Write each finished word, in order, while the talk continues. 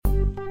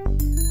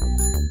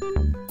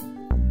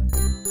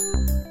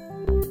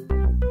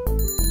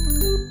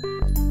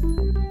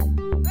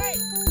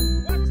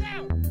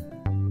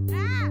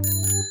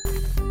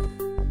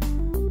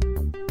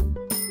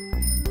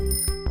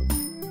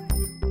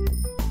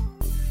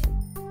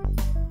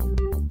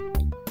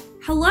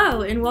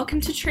Hello, and welcome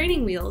to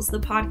Training Wheels, the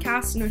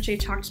podcast in which I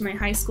talk to my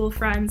high school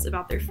friends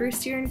about their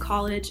first year in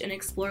college and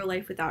explore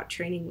life without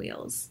training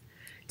wheels.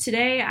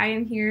 Today, I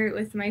am here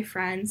with my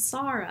friend,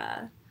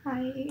 Sarah.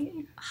 Hi.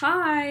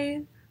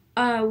 Hi.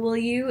 Will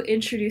you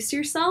introduce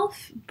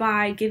yourself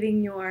by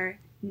giving your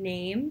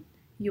name,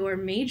 your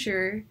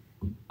major,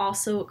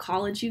 also what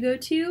college you go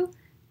to,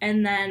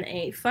 and then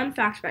a fun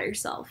fact about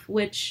yourself,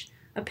 which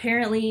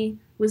apparently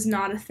was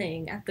not a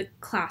thing at the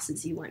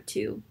classes you went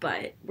to,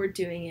 but we're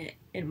doing it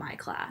in my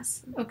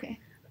class. Okay.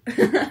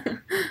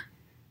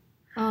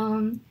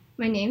 My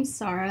name's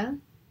Sarah.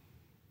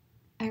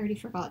 I already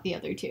forgot the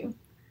other two.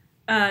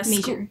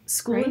 Major.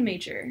 School right? and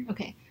major.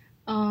 Okay.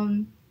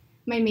 My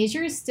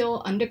major is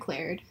still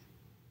undeclared.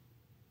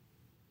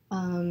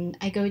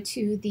 I go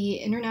to the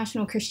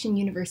International Christian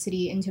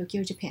University in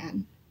Tokyo,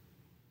 Japan.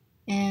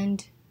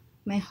 And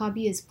my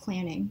hobby is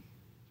planning.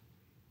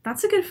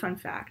 That's a good fun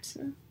fact.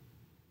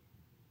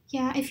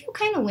 Yeah, I feel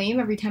kind of lame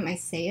every time I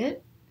say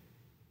it.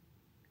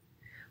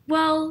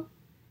 Well,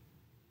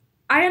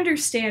 I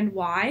understand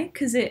why,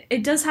 because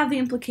it does have the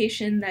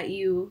implication that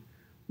you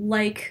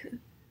like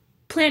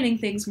planning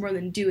things more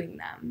than doing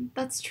them.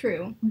 That's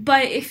true.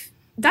 But if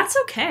that's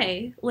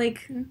okay,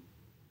 like,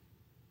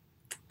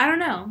 I don't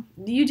know,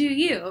 you do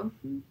you.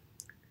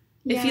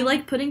 Yeah. If you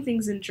like putting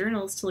things in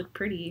journals to look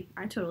pretty,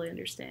 I totally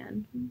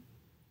understand.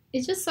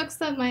 It just sucks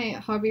that my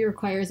hobby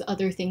requires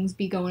other things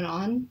be going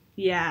on.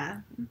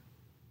 Yeah.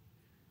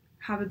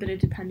 Have a bit of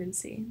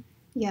dependency.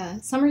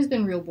 Yeah, summer's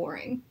been real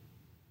boring.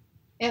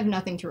 I have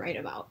nothing to write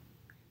about.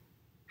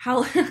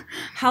 How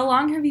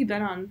long have you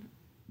been on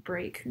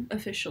break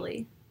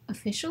officially?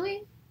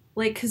 Officially?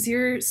 Like, because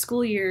your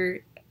school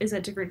year is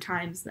at different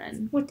times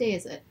then. What day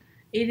is it?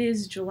 It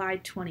is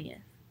July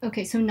 20th.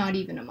 Okay, so not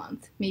even a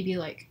month. Maybe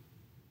like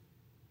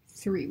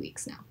 3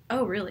 weeks now.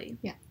 Oh, really?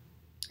 Yeah.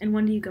 And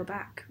when do you go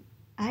back?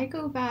 I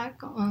go back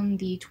on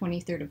the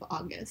 23rd of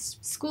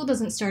August. School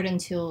doesn't start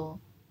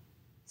until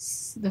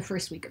the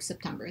first week of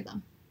September,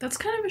 though. That's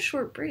kind of a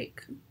short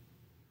break.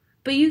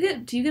 But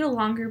do you get a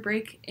longer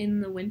break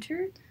in the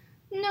winter?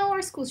 No,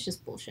 our school's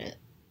just bullshit.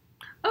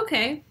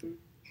 Okay.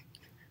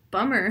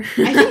 Bummer.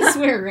 I can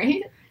swear,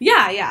 right?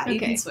 Yeah, you Okay.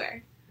 can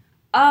swear.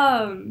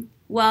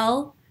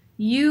 Well,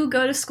 you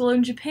go to school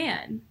in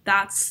Japan.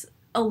 That's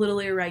a little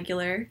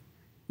irregular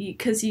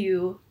because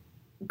you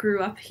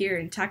grew up here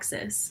in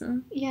Texas.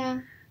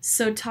 Yeah.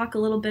 So talk a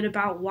little bit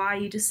about why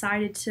you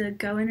decided to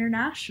go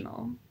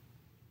international.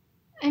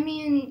 I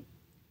mean,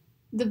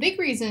 the big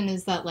reason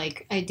is that,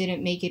 like, I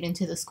didn't make it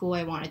into the school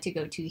I wanted to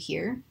go to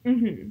here.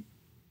 Mm-hmm.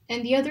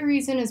 And the other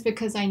reason is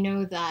because I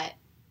know that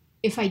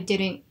if I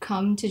didn't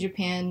come to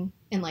Japan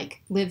and,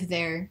 like, live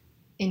there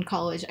in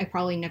college, I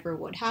probably never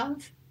would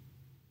have.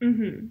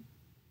 Mm-hmm.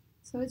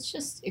 So it's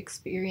just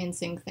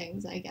experiencing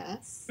things, I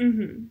guess.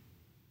 Mm-hmm.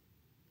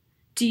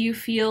 Do you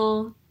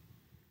feel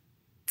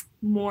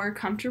more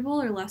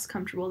comfortable or less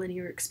comfortable than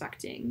you were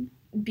expecting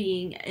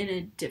being in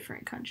a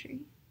different country?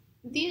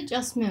 The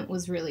adjustment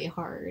was really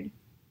hard.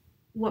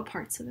 What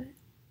parts of it?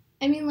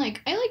 I mean,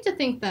 like, I like to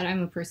think that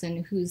I'm a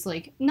person who's,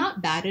 like,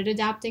 not bad at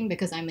adapting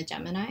because I'm a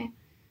Gemini,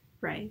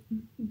 Right.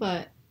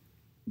 but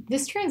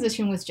this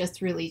transition was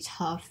just really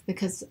tough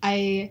because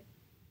I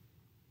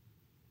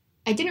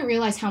didn't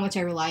realize how much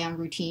I rely on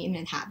routine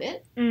and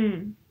habit,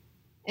 Mm.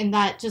 and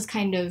that just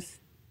kind of,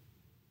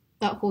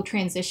 that whole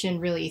transition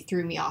really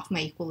threw me off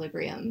my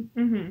equilibrium,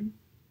 Mm-hmm.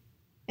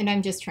 and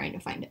I'm just trying to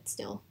find it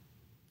still.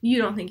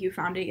 You don't think you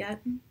found it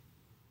yet?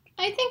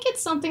 I think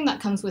it's something that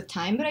comes with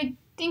time, but I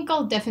think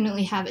I'll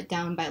definitely have it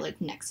down by,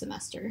 like, next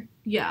semester.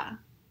 Yeah.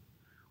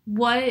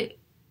 What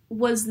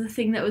was the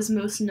thing that was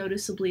most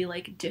noticeably,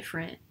 like,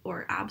 different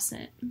or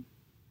absent?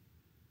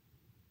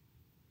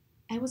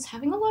 I was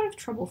having a lot of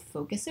trouble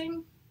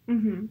focusing.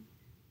 Mm-hmm.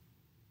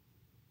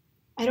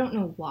 I don't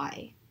know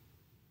why.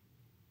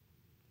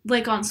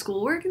 Like on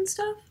schoolwork and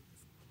stuff?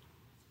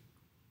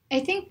 I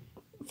think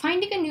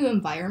finding a new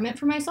environment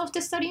for myself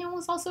to study in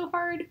was also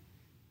hard,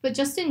 but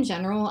just in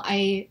general,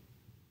 I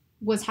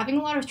was having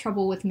a lot of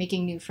trouble with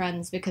making new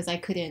friends because I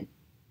couldn't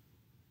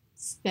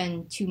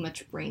spend too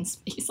much brain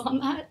space on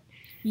that.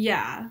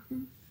 Yeah.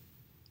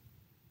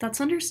 That's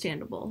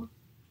understandable.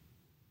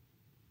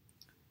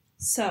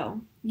 So,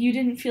 you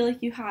didn't feel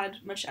like you had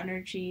much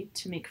energy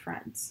to make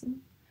friends,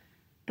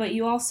 but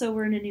you also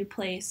were in a new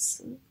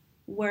place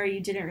where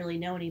you didn't really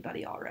know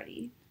anybody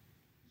already.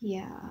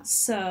 Yeah,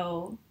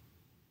 So,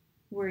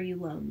 were you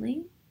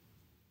lonely?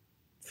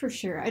 for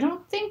sure. I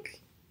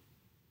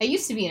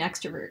used to be an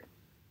extrovert.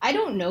 I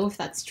don't know if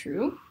that's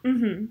true,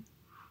 Mm-hmm.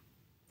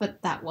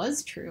 but that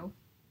was true.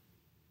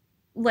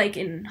 Like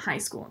in high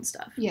school and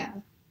stuff. Yeah.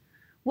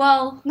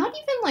 Well, Not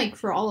even, like,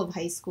 for all of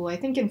high school. I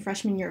think in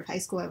freshman year of high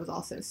school, I was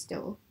also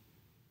still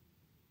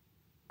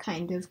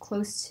kind of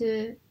close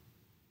to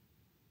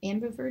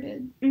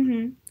ambiverted.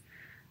 mm-hmm.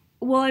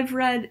 Well, I've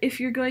read, if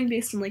you're going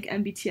based on, like,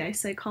 MBTI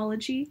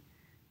psychology,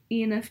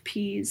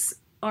 ENFPs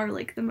are,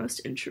 like, the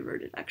most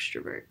introverted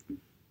extrovert.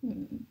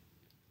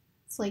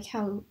 It's like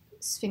how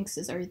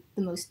sphinxes are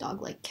the most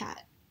dog-like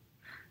cat.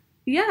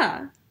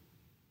 Yeah.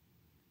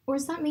 Or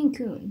is that Maine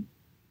Coon?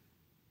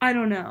 I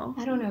don't know.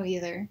 I don't know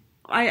either.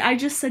 I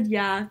just said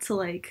yeah to,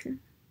 like,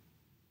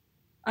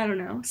 I don't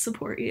know,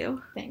 support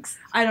you. Thanks.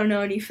 I don't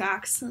know any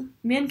facts.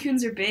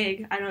 Mancoons are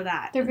big. I know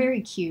that. They're very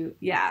cute.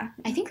 Yeah.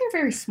 I think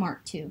they're very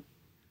smart, too.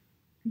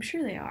 I'm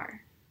sure they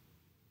are.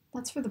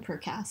 That's for the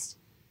percast.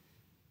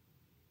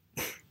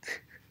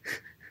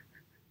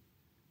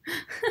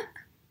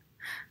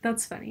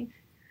 That's funny.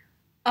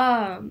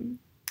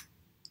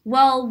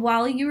 Well,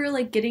 while you were,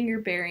 like, getting your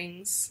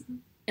bearings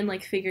and,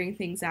 like, figuring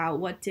things out,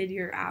 what did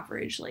your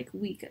average, like,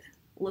 week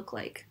look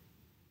like?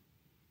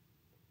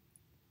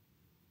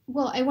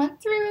 Well, I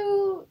went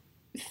through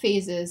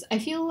phases. I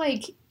feel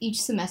like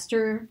each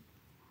semester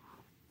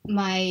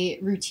my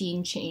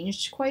routine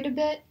changed quite a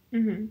bit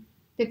Mm-hmm.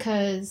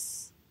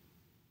 because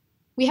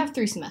we have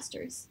 3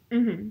 semesters.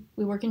 Mm-hmm.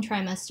 We work in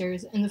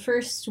trimesters, and the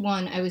first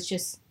one I was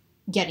just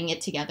getting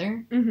it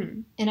together.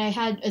 Mm-hmm. And I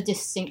had a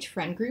distinct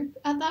friend group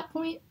at that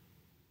point.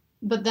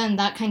 But then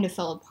that kind of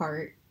fell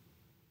apart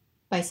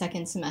by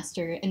second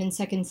semester, and in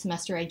second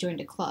semester I joined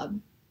a club.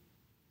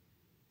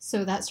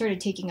 So that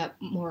started taking up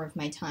more of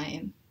my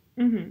time.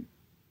 Mm-hmm.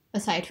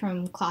 Aside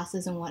from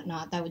classes and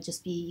whatnot, that would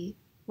just be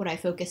what I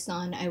focused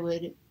on. I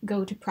would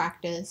go to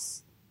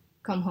practice,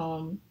 come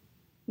home,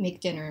 make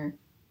dinner,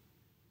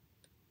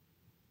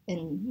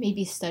 and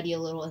maybe study a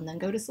little and then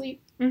go to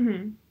sleep.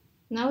 Mm-hmm.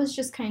 And that was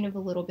just kind of a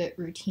little bit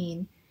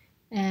routine.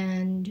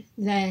 And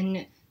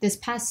then this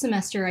past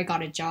semester, I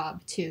got a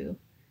job too.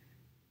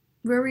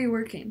 Where were you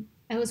working?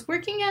 I was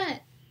working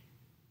at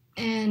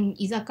an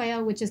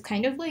izakaya, which is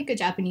kind of like a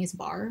Japanese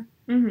bar,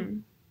 Mm-hmm.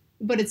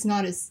 but it's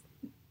not as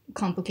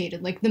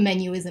complicated. Like, the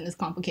menu isn't as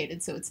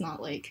complicated, so it's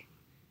not like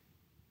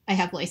I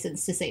have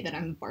license to say that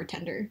I'm a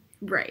bartender.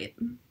 Right.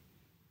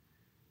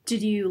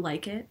 Did you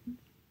like it?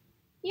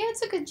 Yeah,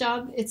 it's a good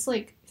job. It's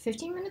like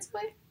 15 minutes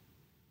away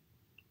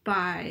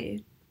By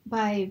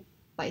by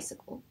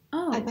bicycle.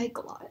 oh, I bike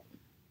a lot.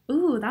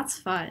 ooh, that's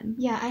fun.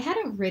 Yeah, I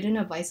hadn't ridden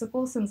a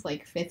bicycle since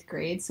like 5th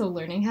grade, so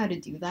learning how to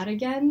do that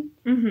again,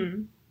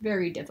 Mm-hmm.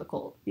 very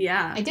difficult.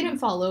 Yeah. I didn't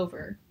fall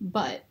over,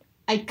 but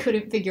I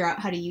couldn't figure out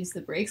how to use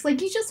the brakes.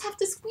 Like, you just have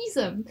to squeeze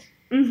them.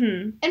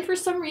 Mm-hmm. And for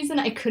some reason,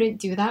 I couldn't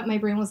do that. My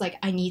brain was like,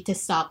 I need to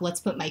stop.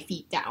 Let's put my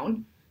feet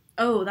down.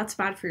 Oh, that's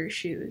bad for your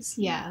shoes.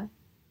 Yeah.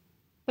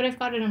 But I've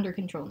got it under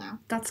control now.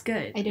 That's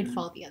good. I did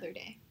fall the other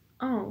day.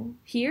 Oh,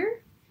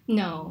 here?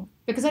 No,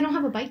 because I don't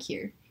have a bike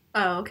here.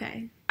 Oh,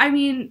 okay. I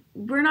mean,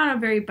 we're not a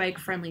very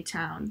bike-friendly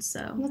town,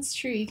 so That's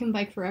true. You can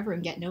bike forever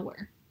and get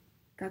nowhere.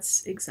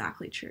 that's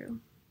exactly true.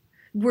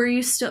 Were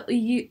you still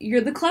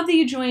you're the club that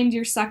you joined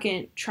your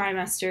second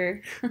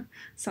trimester?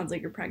 Sounds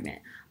like you're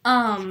pregnant.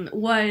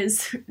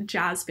 Was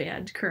jazz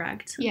band,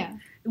 correct? Yeah.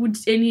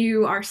 And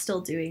you are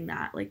still doing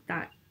that, like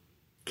that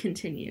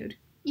continued.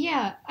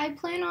 Yeah, I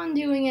plan on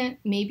doing it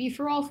maybe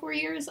for all 4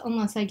 years,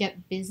 unless I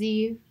get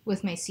busy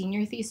with my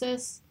senior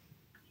thesis.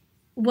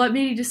 What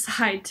made you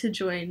decide to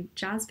join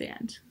jazz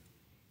band?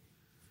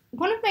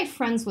 One of my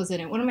friends was in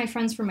it. One of my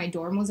friends from my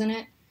dorm was in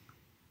it.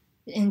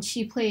 And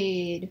she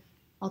played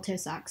alto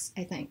sax,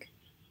 I think.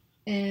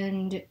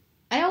 And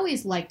I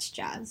always liked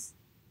jazz.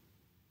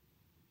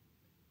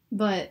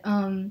 But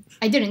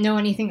I didn't know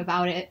anything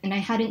about it, and I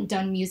hadn't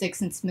done music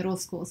since middle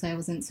school, so I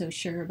wasn't so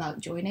sure about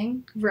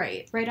joining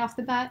Right. right off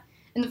the bat.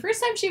 And the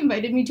first time she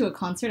invited me to a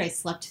concert, I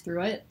slept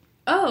through it.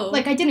 Oh.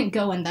 Like, I didn't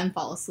go and then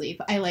fall asleep.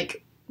 I,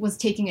 like, was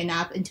taking a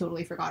nap and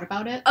totally forgot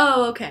about it.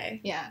 Oh, okay.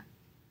 Yeah.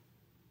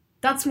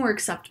 That's more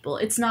acceptable.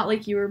 It's not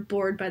like you were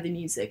bored by the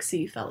music, so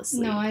you fell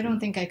asleep. No, I don't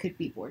think I could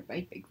be bored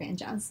by big band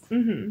jazz.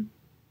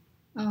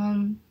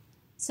 Mm-hmm.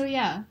 So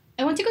yeah.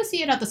 I went to go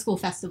see it at the school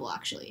festival,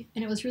 actually,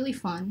 and it was really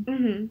fun.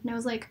 Mm-hmm. And I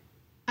was like,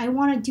 I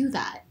want to do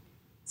that.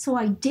 So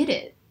I did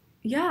it.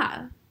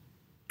 Yeah.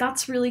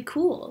 That's really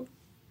cool.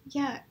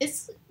 Yeah,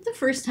 it's the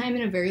first time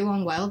in a very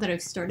long while that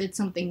I've started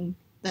something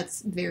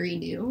that's very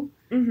new.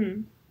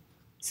 Mm-hmm.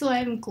 So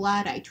I'm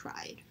glad I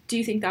tried. Do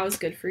you think that was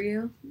good for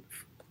you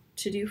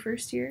to do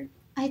first year?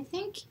 I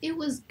think it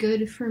was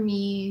good for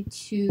me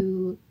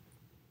to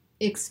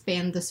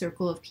expand the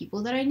circle of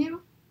people that I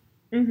knew.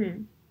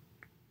 Mm-hmm.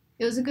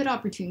 It was a good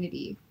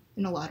opportunity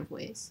in a lot of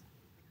ways.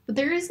 But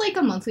there is, like,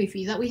 a monthly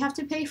fee that we have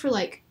to pay for,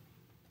 like,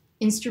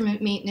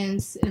 instrument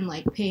maintenance and,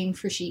 like, paying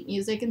for sheet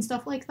music and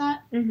stuff like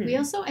that. Mm-hmm. We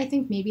also, I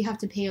think, maybe have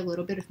to pay a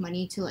little bit of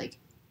money to, like,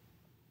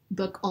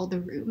 book all the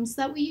rooms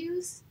that we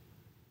use.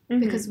 Mm-hmm.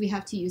 Because we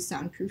have to use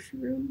soundproof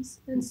rooms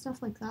and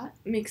stuff like that.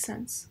 Makes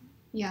sense.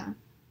 Yeah.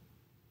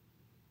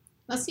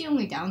 That's the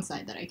only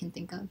downside that I can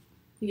think of.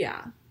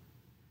 Yeah.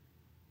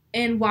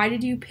 And why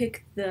did you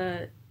pick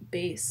the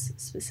bass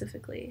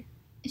specifically?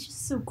 It's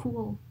just so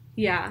cool.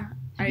 Yeah, Have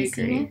I you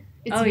agree. seen it?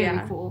 It's Oh, very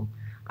yeah. cool.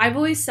 I've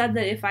always said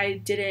that if I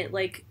didn't,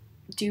 like,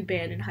 do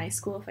band in high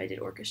school, if I did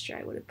orchestra,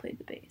 I would have played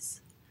the bass.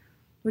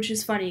 Which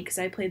is funny, because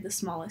I played the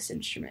smallest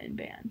instrument in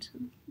band.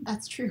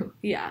 That's true.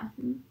 Yeah.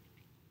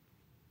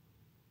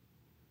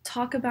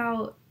 Talk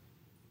about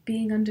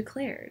being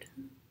undeclared.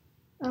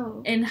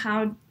 Oh. And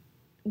how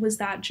was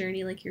that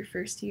journey, like, your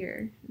first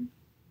year?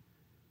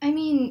 I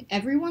mean,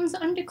 everyone's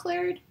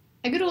undeclared.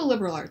 I go to a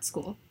liberal arts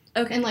school.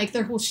 Okay. And, like,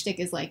 their whole shtick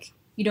is, like,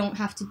 you don't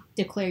have to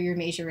declare your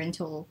major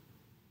until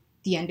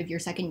the end of your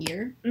second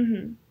year.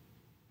 Mm-hmm.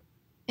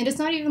 And it's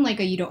not even, like,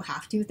 a you don't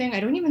have to thing. I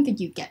don't even think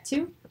you get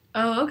to.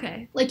 Oh,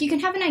 okay. Like, you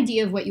can have an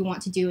idea of what you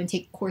want to do and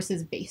take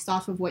courses based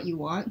off of what you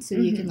want, so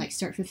you can, Mhm. like,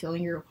 start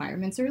fulfilling your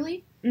requirements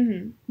early.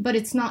 Mm-hmm. But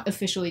it's not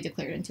officially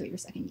declared until your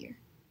second year.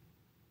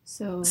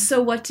 So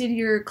So what did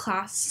your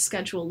class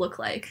schedule look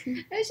like?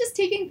 I was just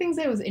taking things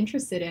I was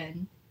interested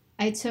in.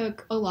 I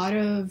took a lot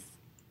of,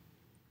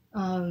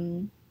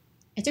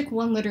 I took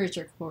one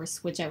literature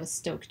course, which I was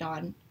stoked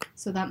on,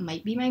 so that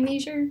might be my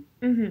major.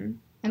 Mm-hmm.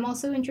 I'm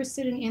also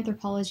interested in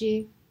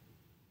anthropology.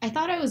 I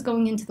thought I was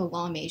going into the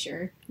law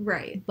major,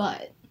 Right.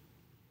 but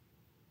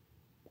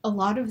a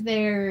lot of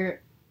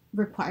their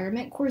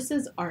requirement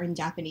courses are in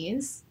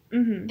Japanese,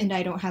 Mm-hmm. and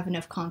I don't have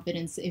enough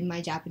confidence in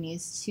my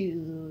Japanese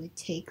to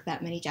take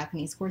that many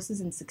Japanese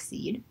courses and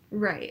succeed.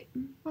 Right.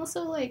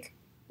 Also, like,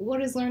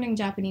 what is learning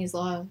Japanese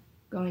law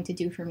going to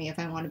do for me if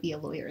I want to be a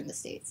lawyer in the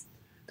States?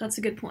 That's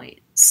a good point.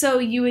 So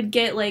you would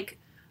get like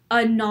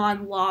a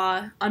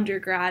non-law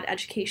undergrad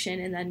education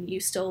and then you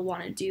still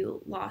want to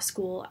do law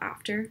school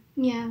after?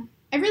 Yeah.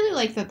 I really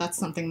like that that's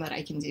something that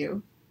I can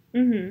do.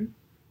 Mm-hmm.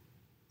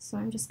 So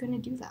I'm just going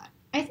to do that.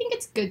 I think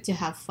it's good to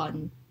have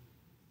fun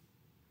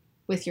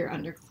with your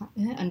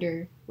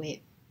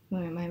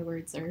my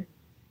words are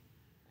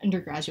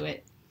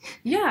undergraduate.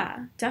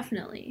 Yeah,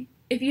 definitely.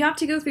 If you have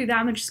to go through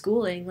that much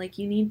schooling, like,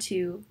 you need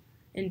to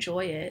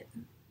enjoy it.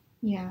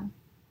 Yeah.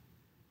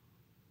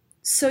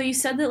 So you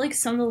said that, like,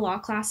 some of the law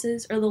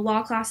classes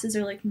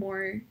are, like,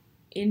 more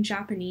in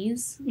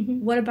Japanese.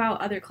 Mm-hmm. What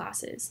about other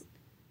classes?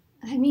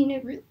 I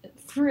mean,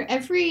 for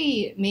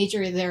every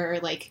major, there are,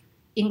 like,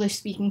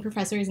 English-speaking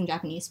professors and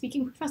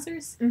Japanese-speaking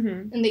professors.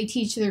 Mm-hmm. And they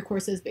teach their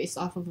courses based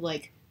off of,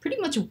 like, pretty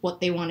much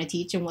what they want to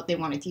teach and what they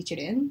want to teach it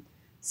in.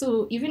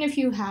 So even if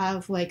you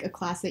have, like, a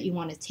class that you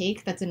want to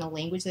take that's in a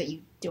language that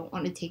you don't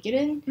want to take it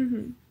in,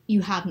 Mm-hmm.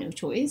 you have no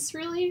choice,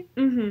 really,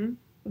 Mm-hmm.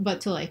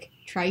 but to, like,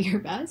 try your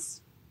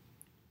best.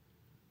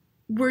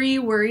 Were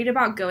you worried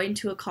about going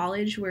to a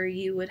college where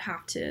you would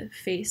have to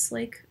face,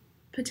 like,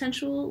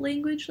 potential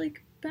language,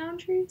 like,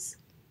 boundaries?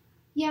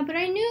 Yeah, but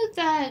I knew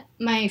that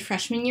my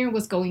freshman year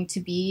was going to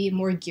be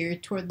more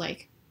geared toward,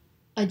 like,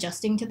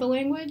 adjusting to the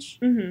language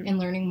Mm-hmm. and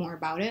learning more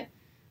about it.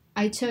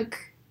 I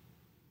took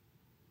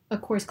a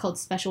course called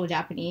Special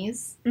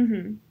Japanese,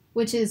 Mm-hmm.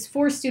 which is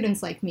for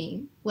students like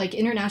me, like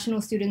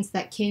international students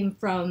that came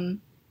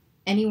from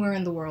anywhere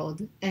in the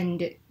world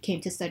and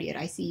came to study at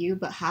ICU,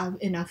 but have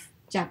enough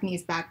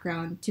Japanese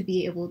background to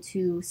be able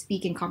to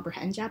speak and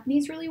comprehend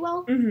Japanese really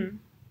well. Mm-hmm.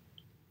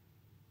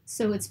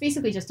 So it's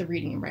basically just a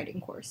reading and writing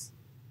course.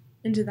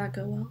 And did that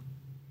go well?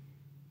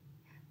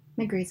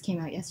 My grades came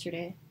out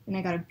yesterday, and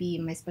I got a B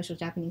in my special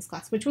Japanese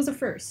class, which was a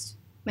first.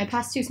 My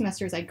past 2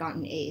 semesters, I'd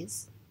gotten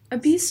A's. A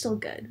B's still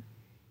good.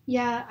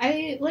 Yeah,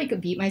 I,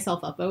 like, beat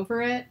myself up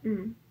over it.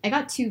 Mm. I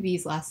got 2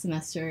 B's last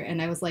semester,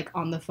 and I was, like,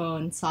 on the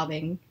phone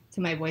sobbing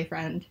to my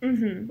boyfriend.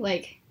 Mm-hmm.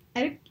 Like,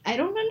 I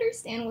don't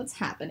understand what's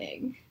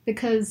happening.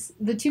 Because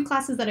the 2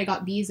 classes that I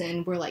got B's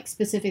in were, like,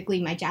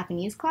 specifically my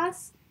Japanese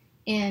class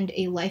and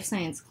a life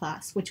science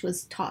class, which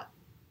was taught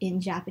in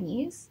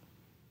Japanese.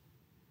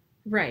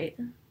 Right.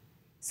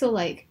 So,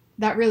 like,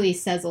 that really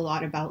says a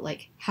lot about,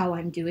 like, how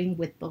I'm doing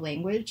with the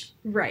language.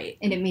 Right.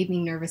 And it made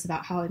me nervous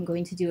about how I'm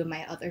going to do in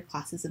my other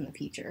classes in the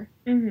future.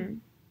 Mm-hmm.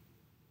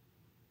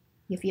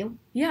 You feel?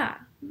 Yeah.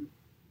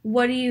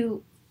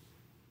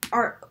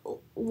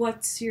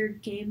 What's your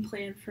game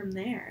plan from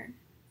there?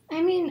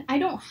 I mean, I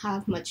don't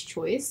have much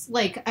choice.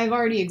 Like, I've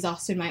already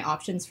exhausted my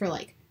options for,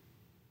 like,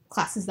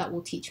 classes that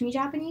will teach me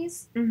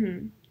Japanese.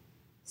 Mm-hmm.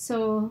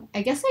 So,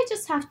 I guess I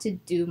just have to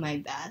do my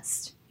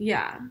best.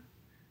 Yeah.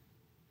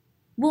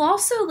 Well,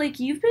 also, like,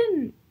 you've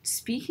been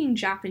speaking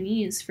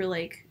Japanese for,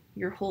 like,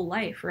 your whole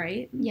life,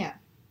 right? Yeah.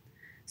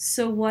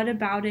 So what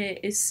about it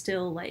is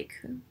still, like,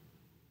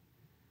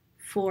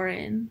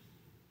 foreign?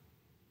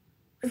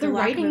 For The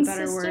lack of a writing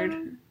better system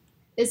word.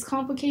 is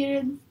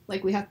complicated.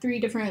 Like, we have 3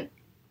 different,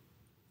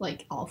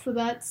 like,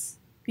 alphabets.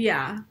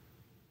 Yeah.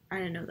 I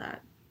didn't know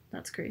that.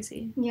 That's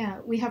crazy. Yeah,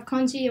 we have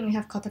kanji and we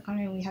have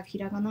katakana and we have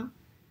hiragana.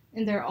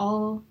 And they're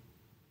all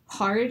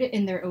hard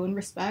in their own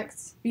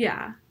respects.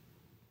 Yeah.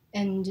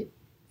 And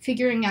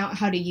figuring out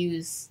how to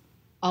use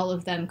all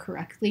of them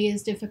correctly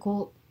is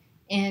difficult.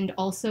 And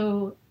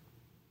also,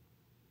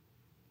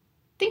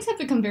 things have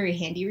become very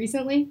handy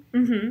recently,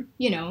 Mm-hmm.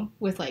 you know,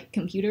 with, like,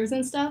 computers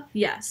and stuff.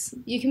 Yes.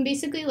 You can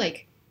basically,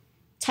 like,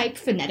 type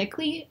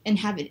phonetically and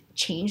have it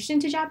changed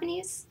into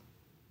Japanese.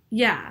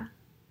 Yeah.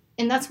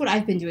 And that's what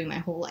I've been doing my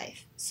whole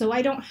life. So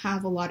I don't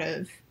have a lot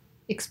of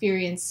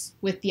experience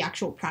with the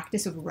actual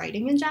practice of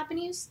writing in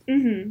Japanese.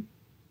 Mm-hmm.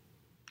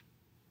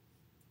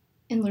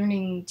 And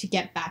learning to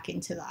get back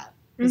into that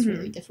was Mhm.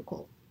 really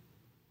difficult.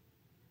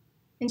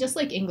 And just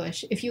like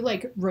English, if you,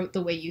 like, wrote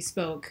the way you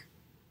spoke,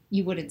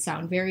 you wouldn't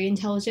sound very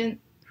intelligent,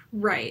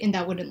 Right. and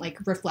that wouldn't,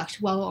 like, reflect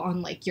well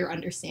on, like, your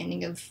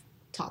understanding of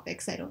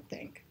topics, I don't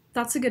think.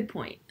 That's a good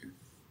point.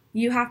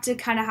 You have to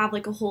kind of have,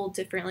 like, a whole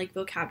different, like,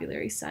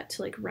 vocabulary set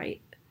to, like,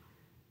 write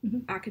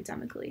Mhm.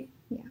 academically.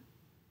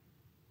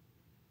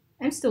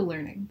 I'm still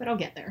learning, but I'll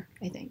get there,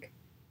 I think.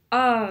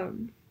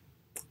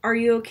 Are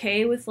you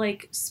okay with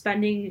like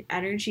spending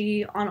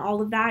energy on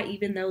all of that,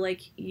 even though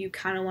like you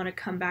kind of want to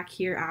come back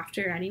here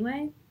after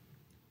anyway?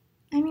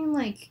 I mean,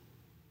 like,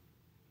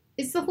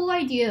 it's the whole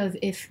idea of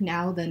if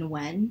now, then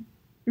when.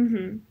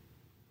 Mm-hmm.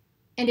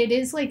 And it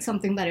is like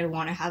something that I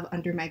want to have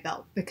under my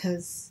belt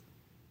because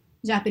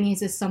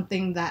Japanese is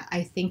something that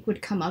I think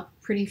would come up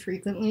pretty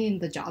frequently in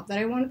the job that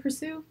I want to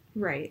pursue.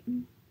 Right.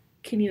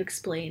 Can you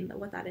explain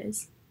what that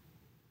is?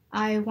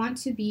 I want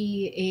to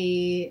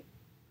be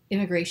a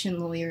immigration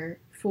lawyer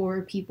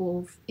for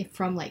people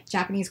from like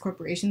Japanese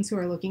corporations who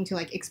are looking to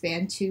like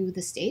expand to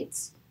the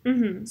States.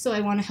 Mm-hmm. So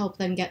I want to help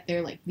them get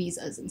their like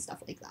visas and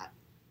stuff like that.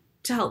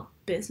 To help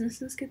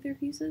businesses get their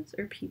visas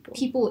or people?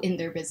 People in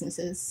their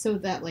businesses so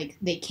that like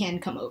they can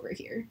come over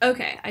here.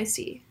 Okay, I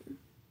see.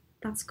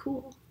 That's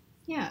cool.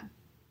 Yeah.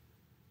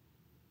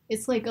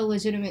 It's like a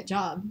legitimate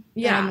job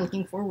that Yeah. I'm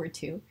looking forward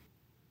to.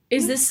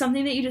 Is this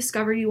something that you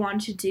discovered you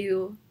wanted to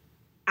do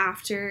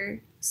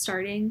after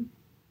starting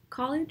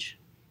college?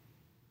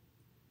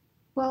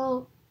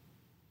 Well,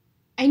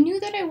 I knew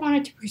that I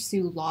wanted to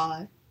pursue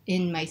law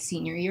in my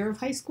senior year of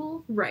high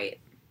school. Right.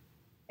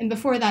 And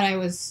before that, I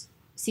was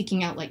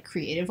seeking out like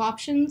creative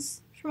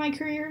options for my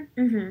career.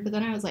 Mm-hmm. But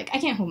then I was like, I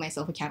can't hold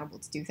myself accountable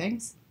to do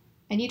things.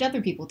 I need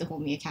other people to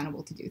hold me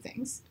accountable to do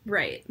things.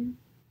 Right.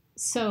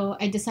 So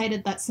I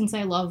decided that since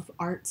I love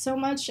art so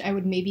much, I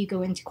would maybe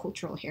go into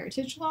cultural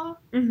heritage law.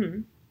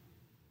 Mm-hmm.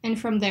 And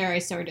from there, I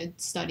started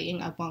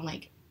studying up on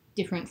like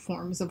different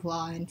forms of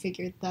law and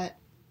figured that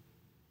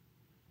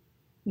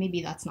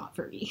maybe that's not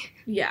for me.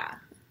 Yeah.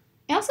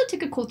 I also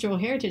took a cultural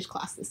heritage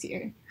class this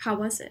year. How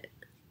was it?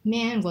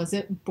 Man, was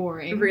it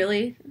boring.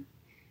 Really?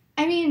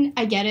 I mean,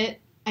 I get it.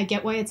 I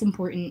get why it's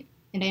important,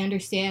 and I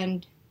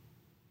understand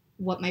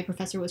what my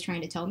professor was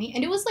trying to tell me.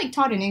 And it was like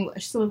taught in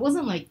English, so it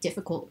wasn't like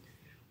difficult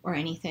or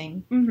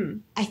anything. Mm-hmm.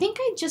 I think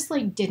I just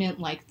like didn't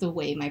like the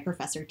way my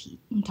professor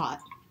taught.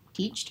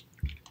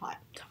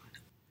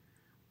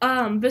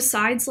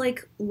 Besides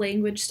like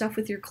language stuff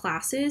with your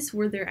classes,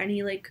 were there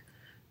any like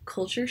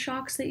culture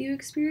shocks that you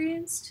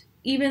experienced?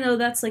 Even though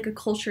that's like a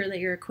culture that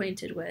you're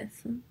acquainted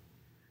with,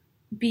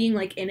 being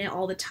like in it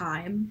all the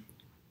time,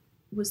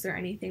 was there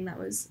anything that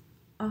was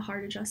a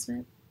hard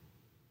adjustment?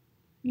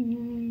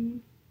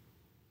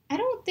 I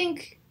don't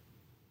think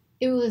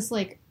it was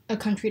like a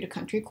country to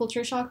country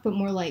culture shock, but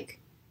more like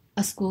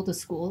a school to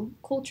school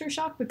culture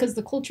shock because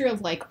the culture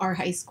of like our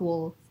high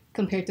school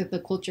compared to the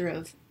culture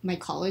of my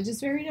college is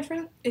very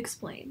different.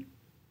 Explain.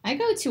 I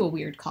go to a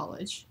weird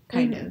college,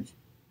 kind Mhm. of.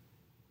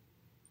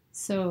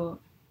 So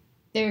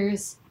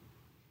there's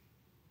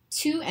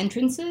two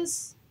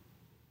entrances,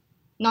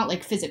 not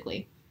like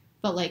physically,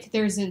 but like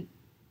there's an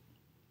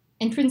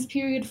entrance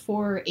period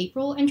for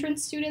April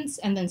entrance students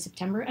and then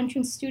September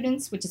entrance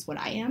students, which is what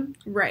I am.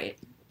 Right.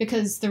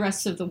 Because the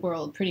rest of the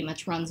world pretty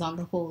much runs on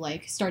the whole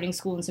like starting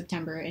school in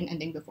September and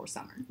ending before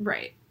summer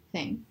Right.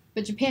 thing.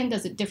 But Japan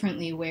does it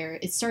differently where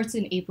it starts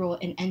in April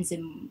and ends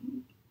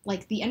in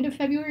like the end of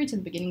February to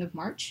the beginning of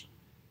March.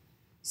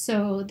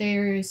 So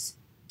there's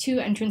two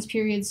entrance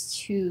periods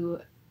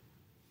to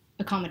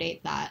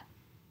accommodate that.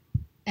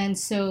 And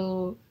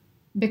so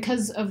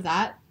because of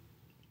that,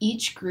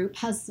 each group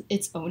has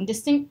its own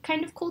distinct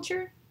kind of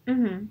culture.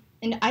 Mm-hmm.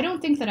 And I don't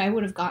think that I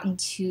would have gotten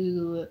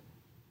to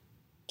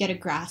get a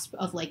grasp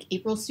of like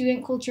April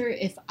student culture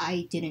if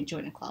I didn't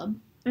join a club.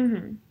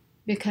 Mm-hmm.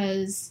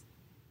 Because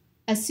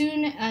as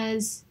soon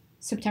as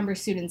September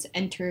students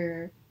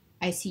enter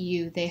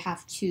ICU, they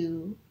have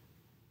to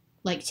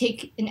like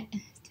take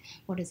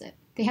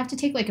they have to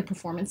take like a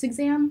performance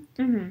exam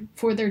Mm-hmm.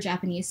 for their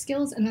Japanese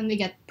skills, and then they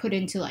get put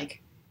into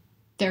like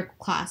their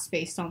class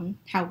based on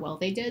how well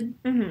they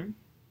did. Mm-hmm.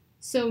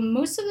 So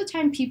most of the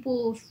time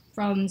people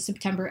from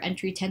September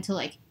entry tend to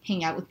like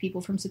hang out with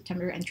people from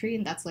September entry,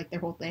 and that's like their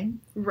whole thing.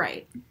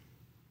 Right.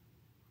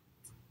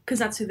 Because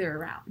that's who they're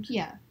around.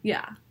 Yeah.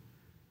 Yeah.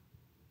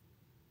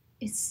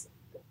 It's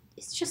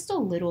just a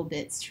little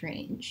bit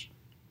strange.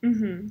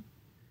 Mm-hmm.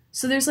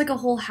 So there's like a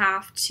whole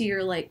half to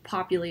your like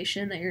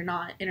population that you're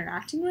not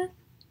interacting with?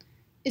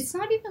 It's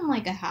not even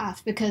like a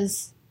half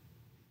because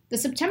the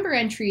September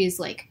entry is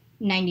like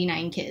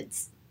 99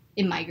 kids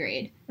in my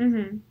grade.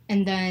 Mm-hmm.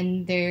 And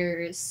then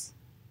there's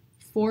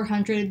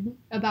 400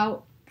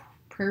 about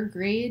per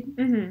grade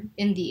Mm-hmm.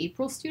 in the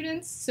April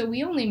students. So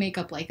we only make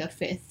up like a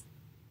fifth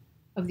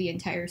of the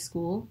entire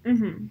school.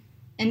 Mm-hmm.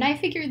 And I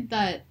figured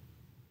that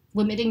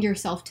limiting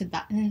yourself to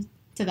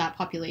that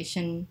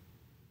population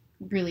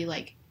really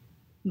like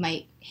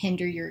might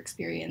hinder your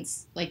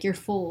experience, like your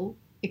full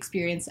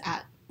experience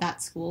at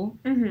that school,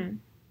 Mm-hmm.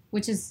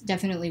 which is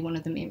definitely one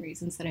of the main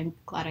reasons that I'm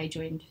glad I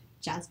joined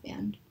jazz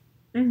band.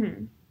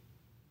 Mm-hmm.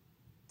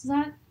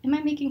 Am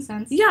I making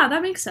sense? Yeah,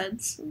 that makes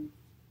sense.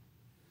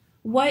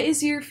 What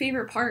is your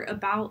favorite part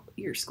about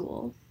your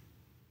school?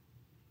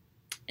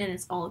 And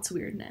it's all its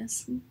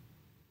weirdness.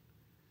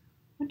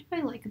 What do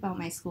I like about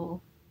my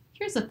school?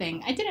 Here's the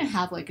thing. I didn't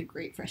have like a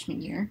great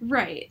freshman year.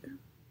 Right.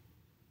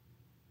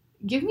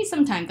 Give me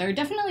some time. There are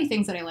definitely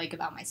things that I like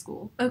about my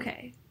school.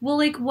 Okay. Well,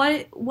 like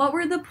what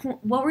were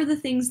the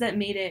things that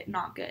made it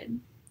not good?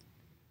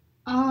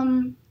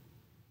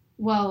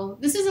 Well,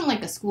 this isn't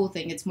like a school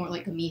thing. It's more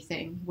like a me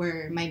thing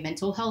where my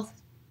mental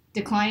health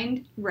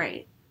declined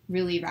Right.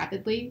 really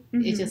rapidly.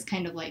 Mhm. It just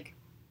kind of like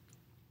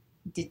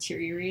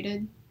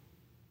deteriorated.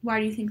 Why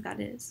do you think that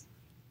is?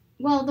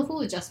 Well, the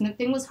whole adjustment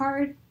thing was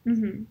hard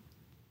Mm-hmm.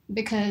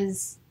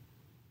 because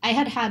I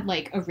had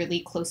like a really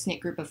close-knit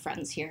group of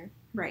friends here.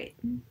 Right.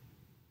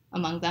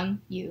 Among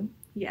them, you.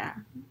 Yeah.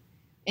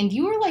 And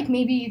you were like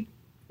maybe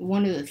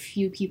one of the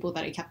few people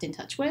that I kept in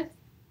touch with.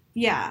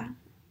 Yeah.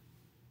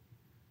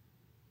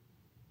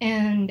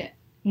 And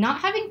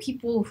not having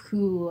people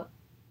who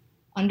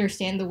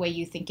understand the way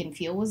you think and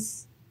feel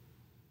was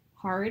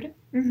hard.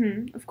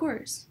 Mm-hmm. Of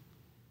course.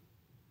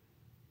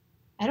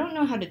 I don't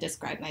know how to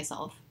describe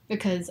myself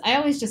because I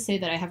always just say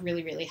that I have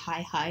really, really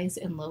high highs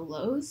and low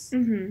lows.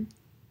 Mm-hmm.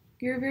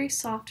 You're a very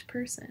soft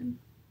person.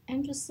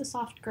 I'm just a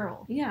soft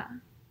girl. Yeah.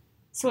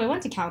 So I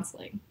went to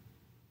counseling.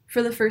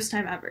 For the first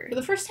time ever. For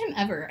the first time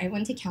ever, I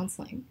went to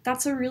counseling.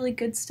 That's a really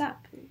good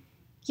step.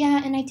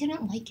 Yeah, and I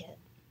didn't like it.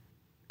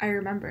 I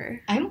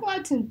remember. I'm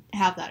allowed to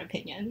have that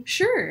opinion.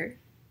 Sure.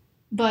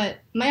 But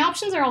my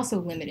options are also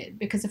limited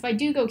because if I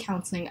do go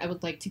counseling, I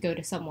would like to go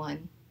to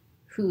someone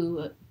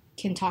who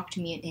can talk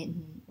to me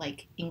in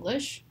like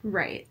English.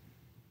 Right.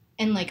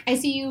 And like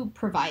ICU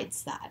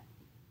provides that.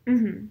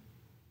 Mm-hmm.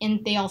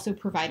 And they also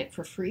provide it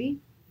for free.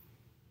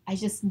 I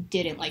just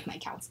didn't like my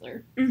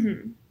counselor.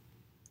 Mm-hmm.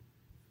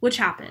 Which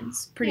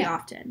happens pretty Yeah.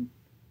 often.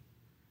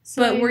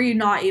 So But were you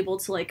not able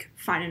to like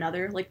find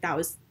another? Like that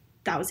was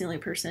the only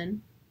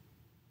person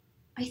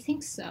I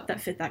think so.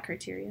 that fit that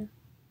criteria.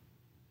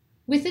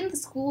 Within the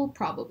school,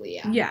 probably,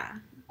 yeah. Yeah.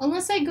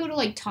 Unless I go to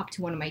like talk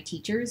to one of my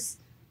teachers.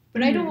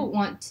 But I Mhm. don't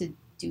want to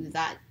do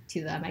that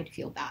to them. I'd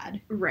feel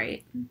bad.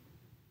 Right.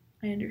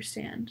 I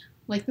understand.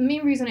 Like the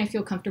main reason I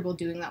feel comfortable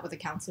doing that with a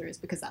counselor is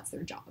because that's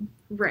their job.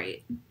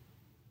 Right.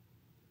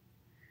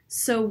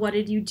 So what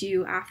did you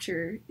do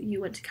after you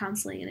went to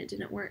counseling and it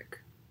didn't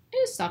work? I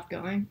just stopped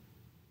going.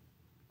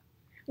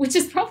 Which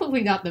is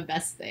probably not the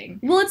best thing.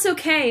 Well, it's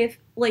okay if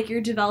like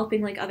you're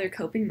developing like other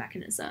coping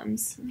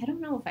mechanisms. I don't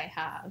know if I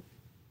have.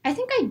 I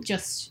think I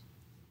just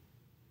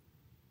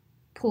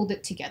pulled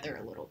it together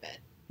a little bit.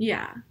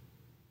 Yeah.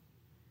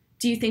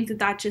 Do you think that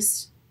that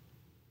just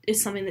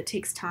is something that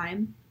takes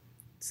time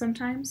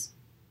sometimes?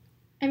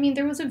 I mean,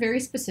 there was a very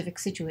specific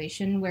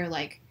situation where,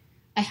 like,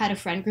 I had a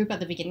friend group at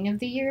the beginning of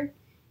the year,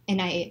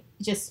 and I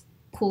just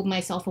pulled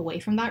myself away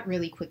from that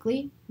really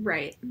quickly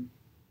Right.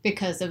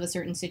 because of a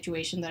certain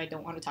situation that I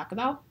don't want to talk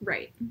about.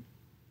 Right.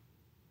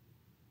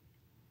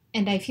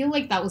 And I feel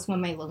like that was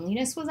when my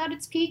loneliness was at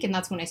its peak, and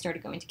that's when I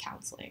started going to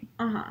counseling.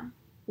 Uh-huh.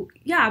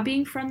 Yeah,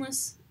 being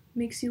friendless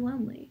makes you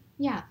lonely.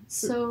 Yeah,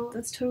 so...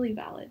 That's totally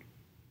valid.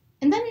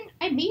 And then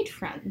I made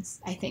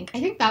friends, I think. I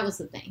think that was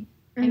the thing.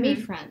 I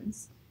made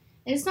friends.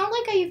 And it's not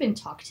like I even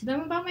talk to them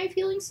about my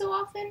feelings so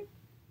often.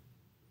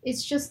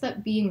 It's just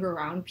that being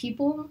around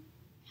people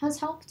has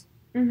helped.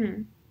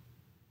 Mm-hmm.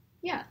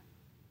 Yeah.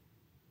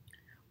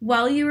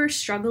 While you were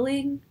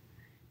struggling,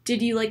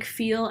 did you like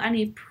feel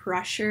any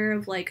pressure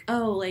of like,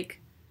 oh,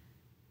 like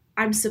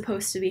I'm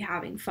supposed to be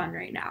having fun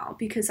right now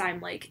because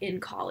I'm like in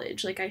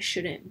college, like I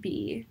shouldn't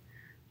be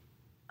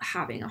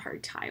having a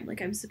hard time,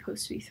 like I'm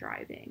supposed to be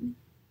thriving?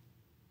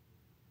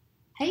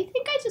 I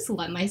think I just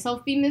let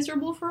myself be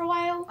miserable for a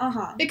while.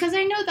 Uh-huh. Because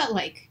I know that,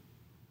 like,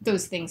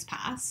 those things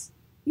pass.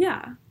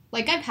 Yeah.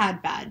 Like, I've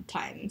had bad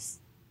times.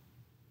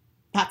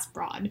 That's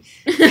broad.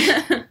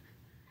 Mm-hmm.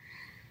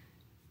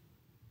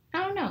 I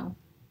don't know.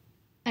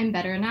 I'm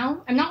better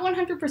now. I'm not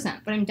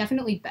 100%, but I'm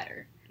definitely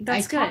better.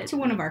 That's I good. talked to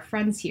one of our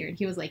friends here, and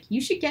he was like, you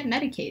should get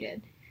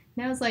medicated.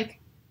 And I was like,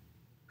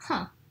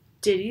 huh,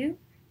 Did you?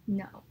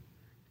 no.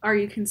 Are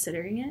you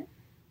considering it?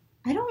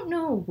 I don't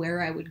know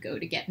where I would go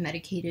to get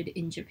medicated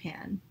in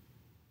Japan.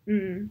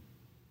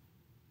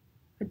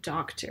 A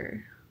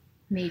doctor.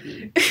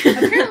 Maybe.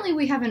 Apparently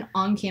we have an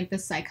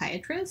on-campus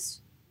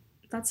psychiatrist.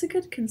 That's a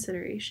good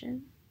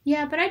consideration.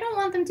 Yeah, but I don't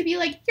want them to be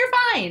like, you're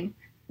fine.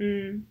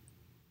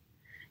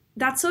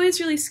 That's always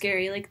really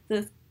scary, like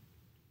the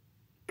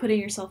putting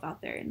yourself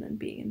out there and then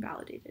being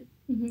invalidated.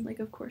 Mm-hmm. Like,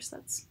 of course,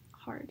 that's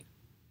hard.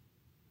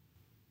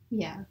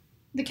 Yeah.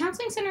 The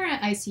counseling center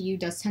at ICU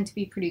does tend to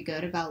be pretty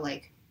good about,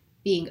 like,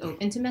 being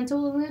open to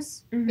mental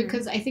illness. Mhm.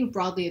 Because I think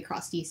broadly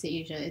across East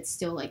Asia, it's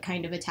still, like,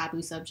 kind of a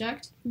taboo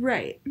subject.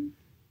 Right.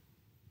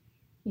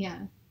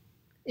 Yeah.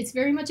 It's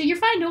very much a you're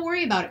fine, don't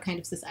worry about it kind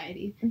of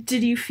society.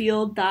 Did you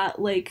feel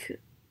that, like,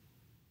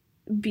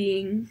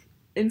 being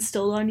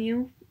instilled on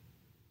you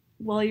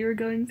while you were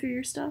going through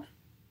your stuff?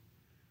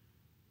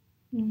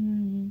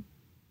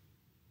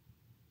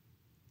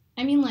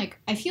 I mean, like,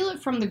 I feel it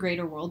from the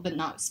greater world, but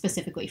not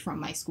specifically from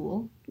my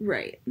school.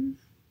 Right.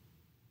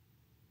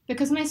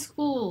 Because my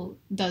school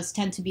does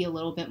tend to be a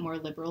little bit more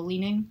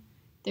liberal-leaning.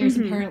 There's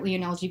Mhm. apparently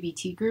an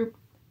LGBT group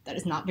that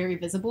is not very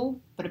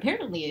visible, but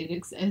apparently it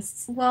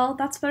exists. Well,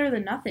 that's better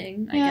than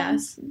nothing, I Yeah.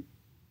 guess.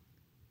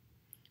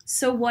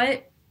 So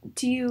what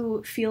do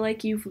you feel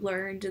like you've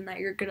learned and that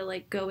you're gonna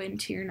like go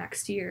into your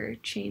next year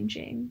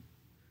changing,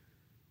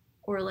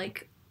 or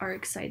like are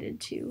excited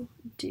to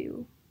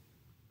do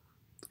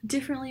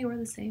differently or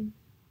the same?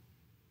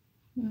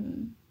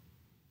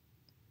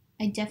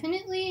 I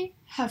definitely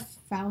have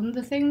found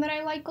the thing that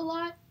I like a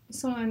lot,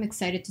 so I'm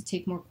excited to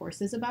take more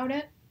courses about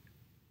it.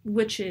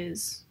 Which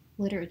is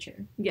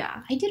Literature.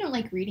 yeah. I didn't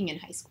like reading in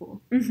high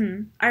school.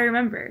 I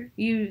remember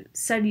you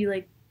said you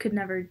like could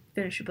never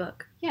finish a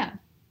book. Yeah.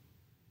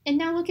 And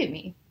now look at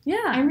me.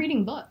 Yeah. I'm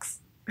reading books.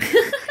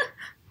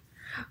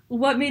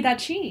 What made that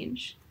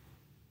change?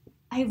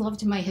 I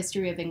loved my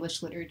history of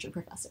English literature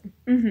professor.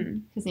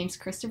 His name's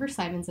Christopher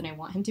Simons, and I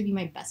want him to be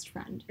my best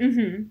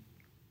friend.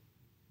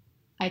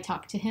 I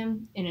talked to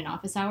him in an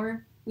office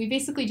hour. We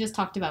basically just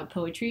talked about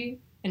poetry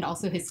and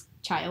also his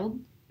child.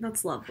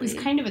 That's lovely. Who's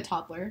kind of a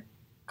toddler.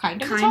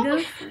 Kind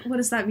of? What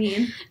does that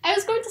mean? I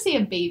was going to say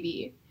a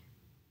baby.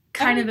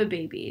 Kind of a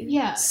baby.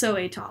 Yeah. So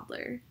a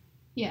toddler.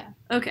 Yeah.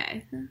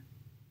 Okay.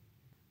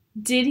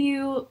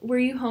 Were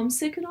you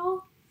homesick at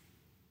all?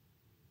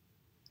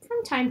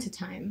 From time to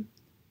time.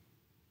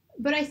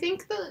 But I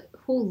think the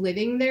whole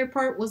living there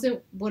part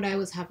wasn't what I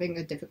was having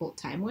a difficult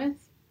time with.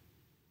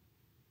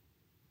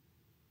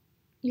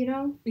 You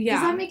know? Yeah.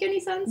 Does that make any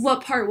sense?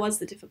 What part was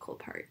the difficult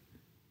part?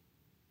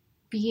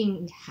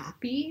 Being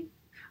happy.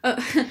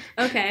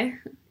 Okay.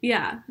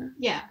 Yeah.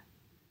 Yeah.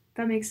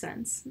 That makes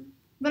sense.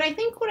 But I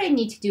think what I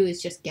need to do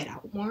is just get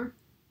out more.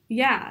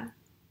 Yeah.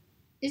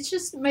 It's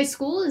just, my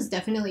school is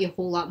definitely a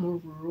whole lot more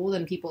rural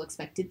than people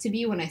expect it to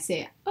be when I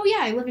say, oh yeah,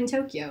 I live in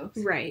Tokyo.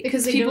 Right.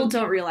 Because people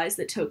don't realize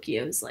that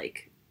Tokyo is,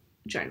 like,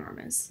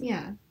 ginormous.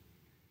 Yeah.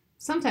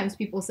 Sometimes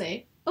people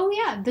say, oh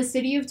yeah, the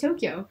city of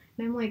Tokyo.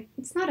 And I'm like,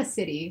 it's not a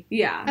city.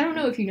 Yeah. I don't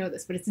know if you know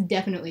this, but it's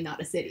definitely not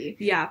a city.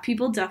 Yeah,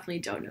 people definitely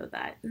don't know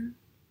that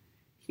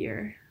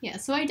here. Yeah,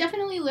 so I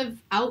definitely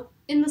live out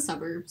in the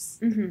suburbs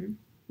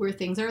where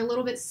things are a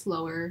little bit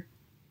slower.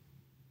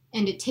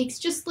 And it takes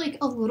just, like,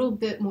 a little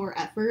bit more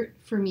effort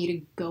for me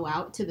to go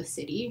out to the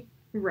city.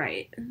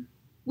 Right.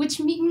 Which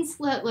means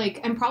that,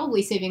 like, I'm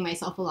probably saving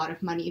myself a lot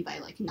of money by,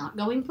 like, not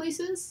going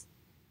places.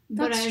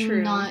 That's but I'm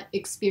true. not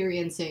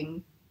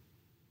experiencing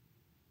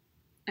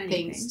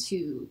Anything. things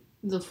to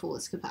the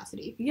fullest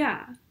capacity.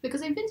 Yeah.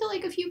 Because I've been to,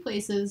 like, a few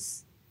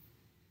places,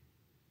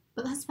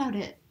 but that's about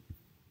it.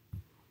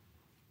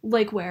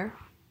 Like where?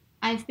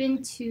 I've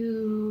been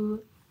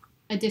to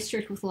a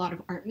district with a lot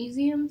of art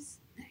museums.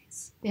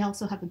 Nice. They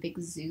also have a big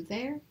zoo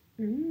there.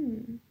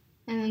 And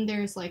then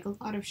there's, like, a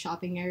lot of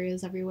shopping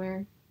areas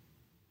everywhere.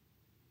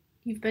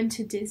 You've been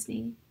to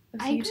Disney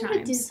a few times. I go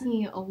to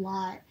Disney a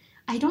lot.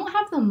 I don't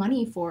have the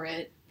money for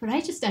it, but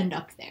I just end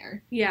up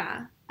there.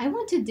 Yeah. I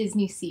went to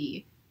Disney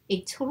Sea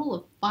a total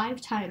of 5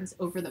 times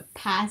over the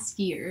past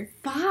year.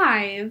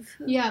 5?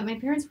 Yeah, my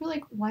parents were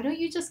like, why don't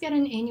you just get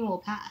an annual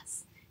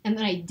pass? And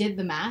then I did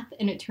the math,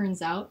 and it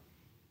turns out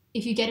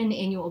if you get an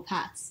annual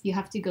pass, you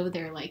have to go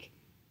there, like,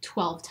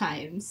 12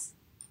 times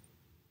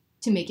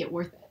to make it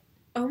worth it.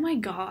 Oh my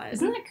god.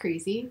 Isn't that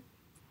crazy?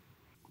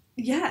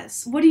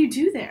 Yes. What do you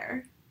do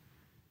there?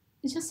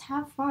 Just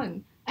have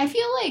fun. I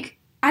feel like...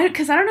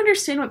 Because I don't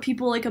understand what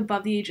people, like,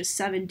 above the age of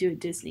 7 do at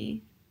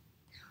Disney.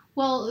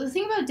 Well, the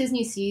thing about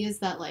Disney Sea is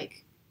that,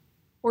 like...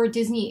 Or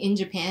Disney in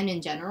Japan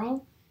in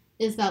general,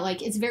 is that,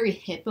 like, it's very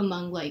hip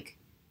among, like,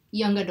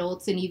 young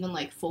adults and even,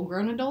 like,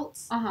 full-grown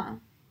adults.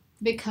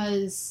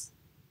 Because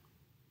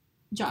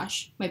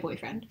Josh, my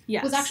boyfriend,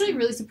 was actually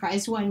really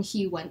surprised when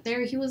he went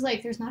there. He was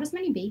like, there's not as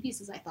many babies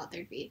as I thought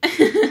there'd be.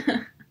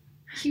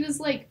 He was,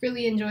 like,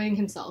 really enjoying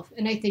himself.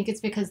 And I think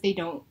it's because they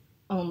don't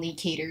only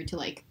cater to,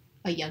 like,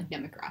 a young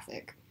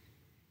demographic.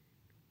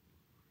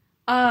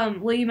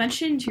 Well, you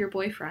mentioned your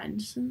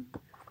boyfriend.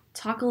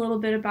 Talk a little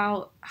bit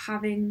about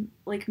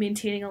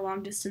maintaining a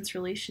long-distance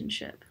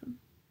relationship.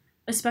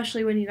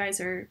 Especially when you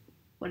guys are,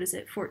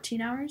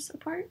 14 hours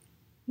apart?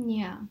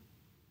 Yeah.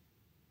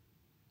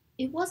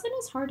 It wasn't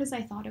as hard as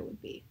I thought it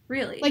would be.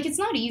 Really? Like, it's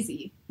not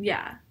easy.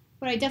 Yeah.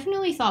 But I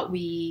definitely thought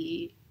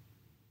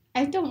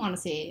I don't want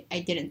to say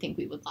I didn't think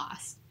we would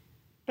last.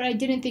 But I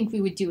didn't think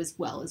we would do as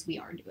well as we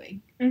are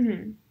doing.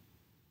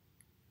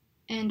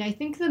 And I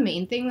think the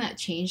main thing that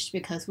changed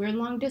because we're in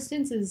long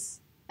distance is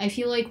I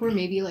feel like we're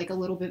maybe, like, a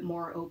little bit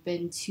more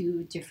open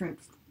to different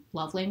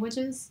love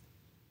languages.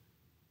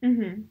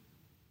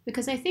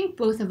 Because I think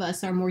both of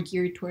us are more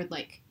geared toward,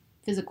 like,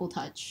 physical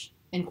touch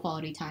and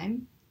quality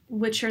time.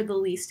 Which are the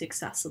least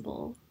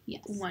accessible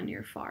when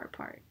you're far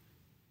apart.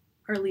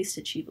 Or least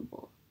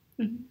achievable.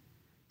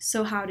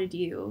 So how did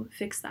you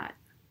fix that?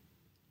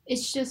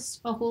 It's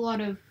just a whole lot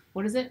of,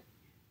 words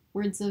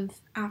of...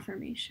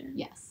 affirmation.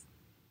 Yes.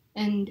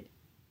 And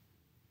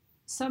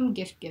some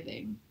gift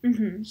giving.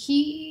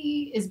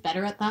 He is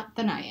better at that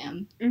than I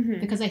am.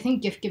 Because I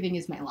think gift giving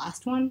is my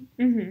last one.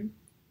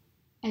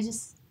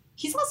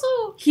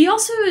 He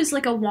also is,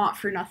 like, a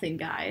want-for-nothing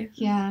guy.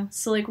 Yeah.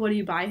 So, like, what do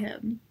you buy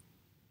him?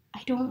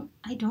 I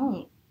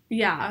don't.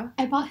 Yeah.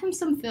 I bought him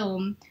some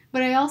film,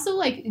 but I also,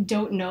 like,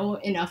 don't know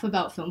enough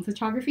about film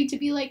photography to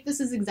be like,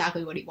 this is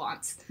exactly what he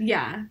wants.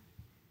 Yeah.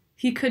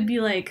 He could be,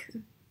 like,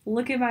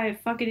 look at my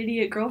fucking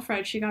idiot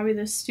girlfriend. She got me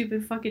this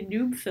stupid fucking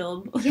noob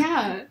film.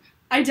 Yeah.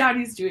 I doubt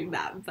he's doing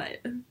that,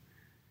 but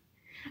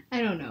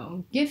I don't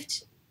know.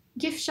 Gift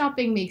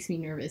shopping makes me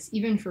nervous,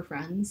 even for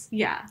friends.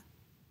 yeah.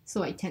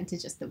 So I tend to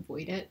just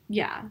avoid it.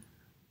 Yeah.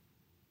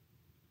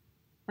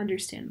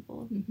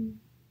 Understandable. Mm-hmm.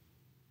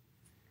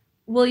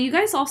 Well, you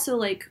guys also,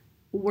 like,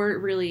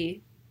 weren't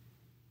really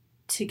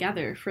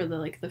together for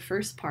the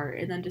first part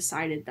and then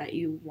decided that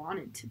you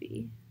wanted to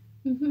be.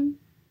 Mm-hmm.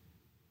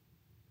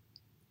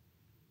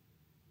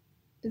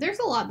 There's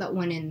a lot that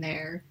went in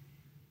there,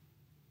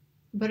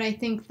 but I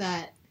think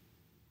that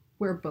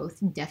we're both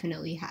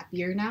definitely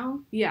happier now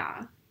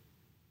Yeah.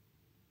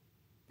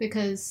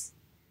 because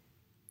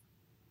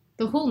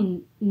the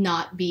whole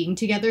not being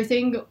together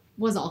thing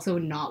was also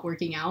not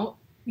working out.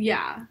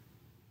 Yeah.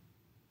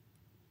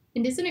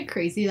 And isn't it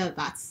crazy that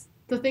that's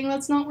the thing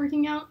that's not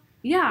working out?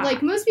 Yeah.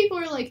 Like, most people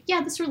are like,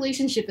 yeah, this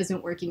relationship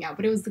isn't working out,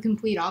 but it was the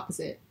complete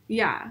opposite.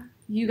 Yeah.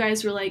 You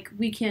guys were like,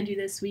 we can't do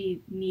this.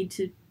 We need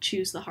to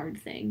choose the hard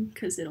thing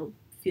because it'll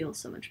feel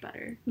so much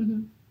better.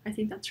 Mm-hmm. I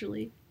think that's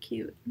really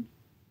cute.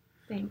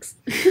 Thanks.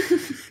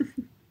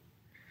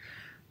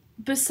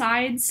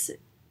 Besides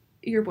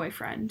your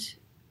boyfriend,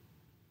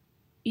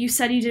 you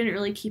said you didn't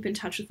really keep in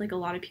touch with, like, a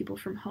lot of people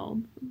from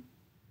home.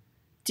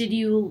 Do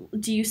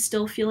you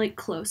still feel, like,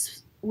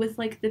 close with,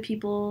 like, the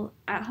people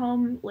at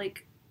home,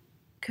 like,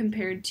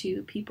 compared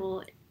to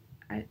people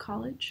at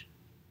college?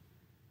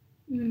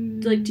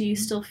 Like, do you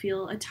still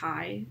feel a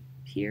tie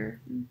here?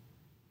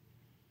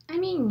 I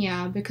mean,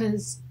 yeah,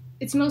 because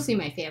it's mostly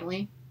my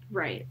family.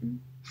 Right.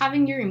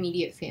 Having your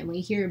immediate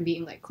family here and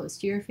being, like, close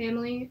to your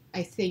family,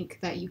 I think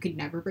that you could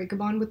never break a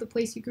bond with the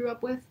place you grew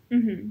up with.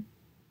 Mm-hmm.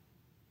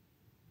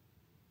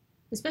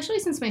 Especially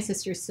since my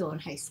sister's still in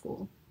high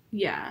school.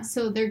 Yeah.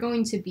 So they're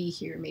going to be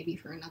here maybe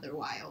for another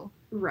while.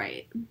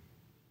 Right.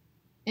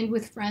 And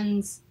with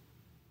friends,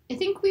 I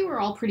think we were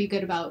all pretty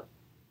good about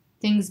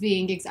things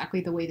being exactly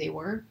the way they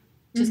were.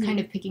 Just kind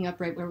of picking up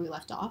right where we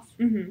left off.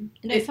 Mm-hmm.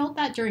 And I felt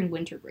that during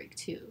winter break,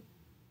 too.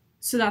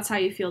 So that's how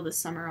you feel this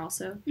summer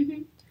also?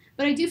 Mm-hmm.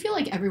 But I do feel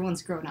like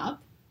everyone's grown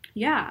up.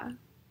 Yeah.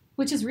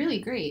 Which is really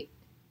great.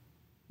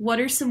 What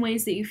are some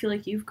ways that you feel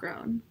like you've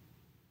grown?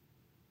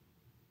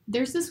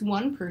 There's this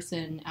one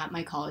person at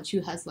my college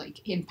who has,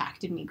 like,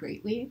 impacted me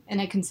greatly.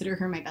 And I consider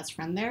her my best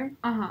friend there.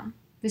 Uh-huh.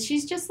 But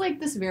she's just, like,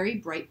 this very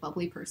bright,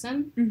 bubbly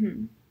person.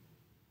 Mm-hmm.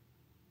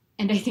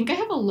 And I think I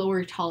have a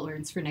lower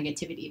tolerance for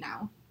negativity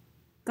now.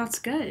 That's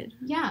good.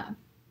 Yeah.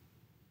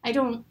 I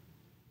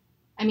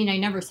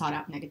never sought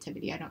out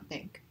negativity, I don't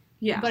think.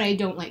 Yeah. But I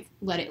don't, like,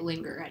 let it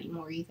linger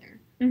anymore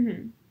either.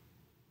 Mm-hmm.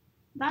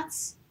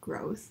 That's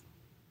growth.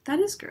 That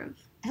is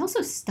growth. I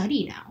also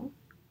study now.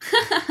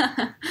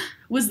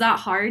 Was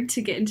that hard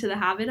to get into the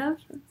habit of?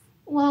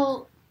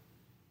 Well,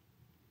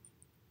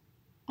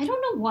 I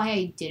don't know why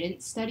I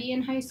didn't study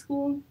in high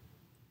school.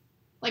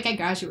 Like, I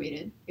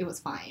graduated. It was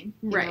fine.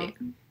 Right.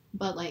 You know?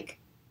 But, like,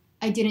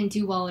 I didn't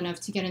do well enough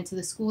to get into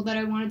the school that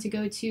I wanted to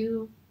go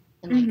to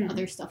and, like,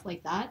 other stuff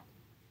like that.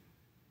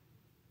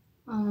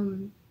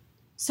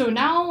 So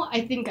now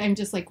I think I'm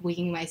just, like,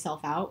 wigging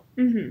myself out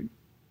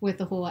with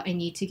the whole I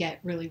need to get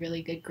really,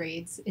 really good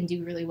grades and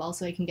do really well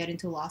so I can get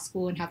into law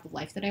school and have the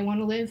life that I want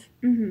to live.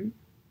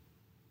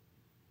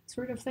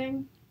 Sort of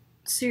thing.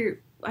 So,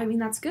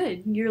 that's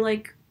good. You're,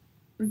 like,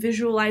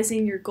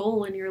 visualizing your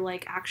goal and you're,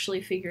 like,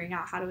 actually figuring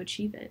out how to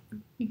achieve it.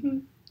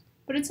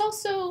 But it's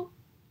also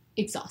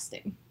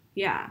exhausting.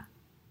 Yeah.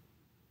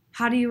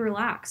 How do you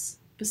relax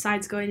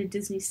besides going to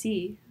Disney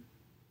Sea?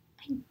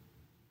 I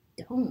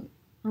don't.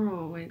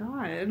 Oh my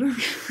god.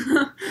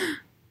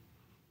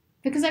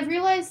 Because I've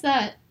realized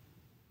that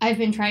I've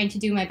been trying to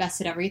do my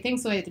best at everything,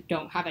 so I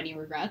don't have any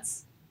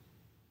regrets.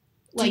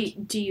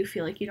 Like, do you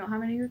feel like you don't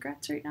have any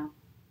regrets right now?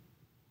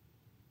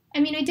 I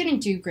mean, I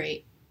didn't do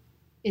great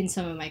in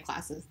some of my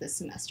classes this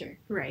semester.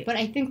 Right. But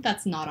I think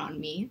that's not on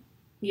me.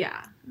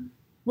 Yeah.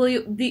 Well,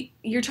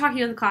 you're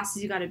talking about the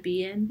classes you got a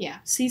B in? Yeah.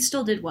 So you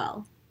still did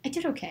well. I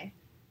did okay.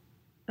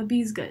 A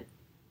B's good.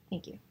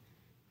 Thank you.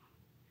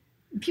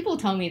 People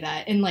tell me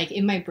that, and, like,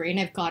 in my brain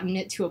I've gotten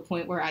it to a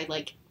point where I,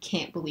 like,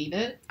 can't believe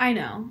it. I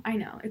know.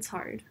 It's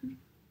hard.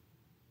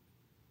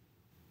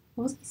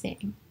 What was I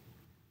saying?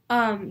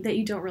 That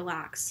you don't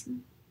relax.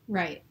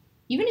 Right.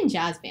 Even in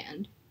jazz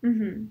band,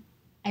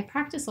 I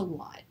practice a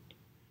lot.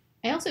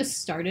 I also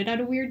started at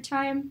a weird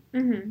time,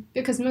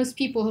 because most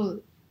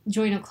people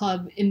join a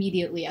club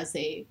immediately as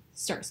they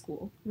start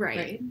school.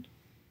 Right.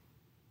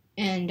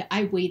 And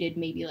I waited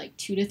maybe, like,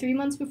 2 to 3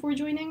 months before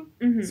joining.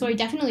 So I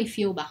definitely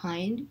feel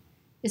behind,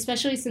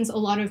 especially since a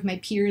lot of my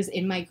peers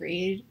in my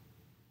grade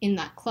in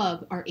that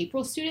club are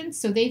April students,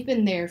 so they've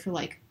been there for,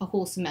 like, a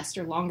whole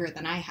semester longer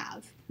than I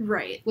have.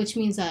 Right. Which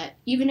means that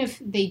even if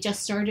they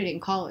just started in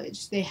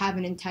college, they have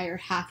an entire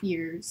half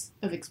years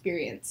of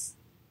experience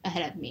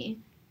ahead of me.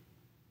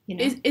 You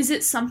know? Is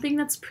it something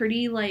that's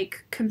pretty,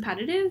 like,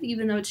 competitive,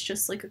 even though it's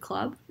just, like, a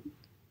club?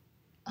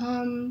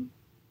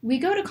 We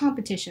go to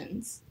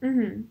competitions.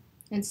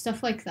 And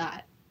stuff like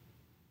that.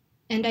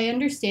 And I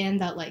understand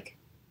that, like,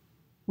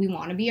 we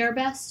want to be our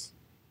best,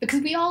 Because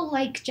we all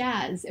like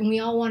jazz and we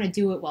all want to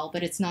do it well,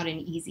 but it's not an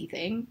easy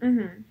thing.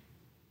 Mm-hmm.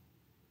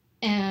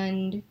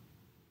 And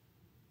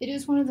it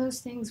is one of those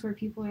things where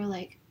people are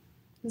like,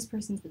 this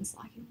person's been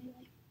slacking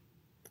lately.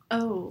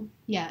 Oh.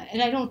 Yeah,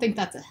 and I don't think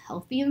that's a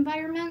healthy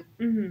environment.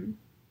 Mm-hmm.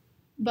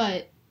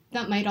 But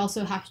that might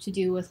also have to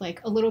do with,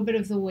 like, a little bit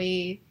of the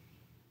way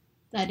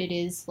that it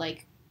is,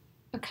 like,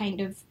 a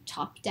kind of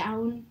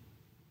top-down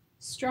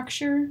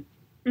structure.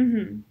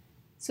 Mm-hmm.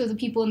 So the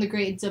people in the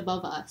grades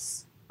above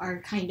us are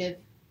kind of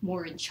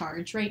more in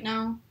charge right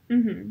now.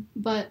 Mm-hmm.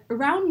 But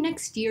around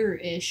next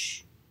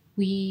year-ish,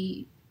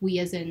 we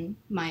as in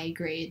my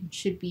grade,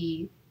 should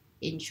be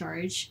in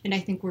charge. And I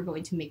think we're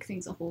going to make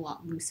things a whole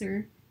lot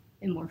looser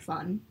and more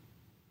fun.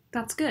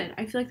 That's good.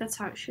 I feel like that's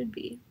how it should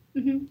be.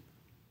 Mm-hmm.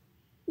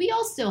 We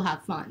all still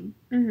have fun.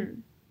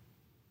 Mm-hmm.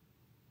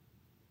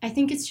 I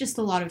think it's just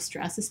a lot of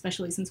stress,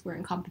 especially since we're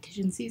in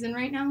competition season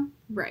right now.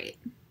 Right.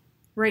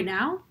 Right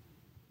now?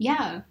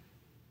 Yeah.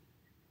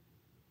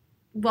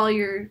 While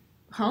you're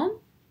home?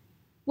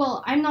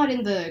 Well, I'm not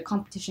in the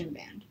competition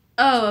band.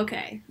 Oh,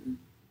 okay.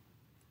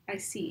 I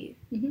see.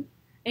 Mm-hmm.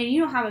 And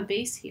you don't have a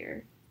bass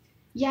here.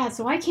 Yeah,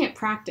 so I can't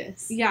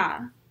practice.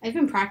 Yeah. I've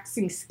been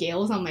practicing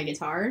scales on my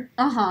guitar,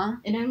 Uh-huh.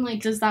 and I'm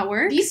like, Does that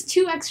work? these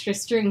 2 extra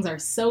strings are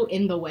so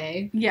in the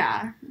way.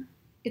 Yeah.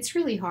 It's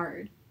really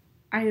hard.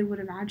 I would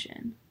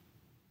imagine.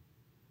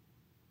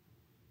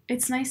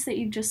 It's nice that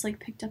you've just, like,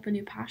 picked up a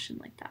new passion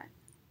like that.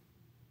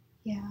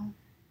 Yeah.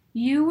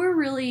 You were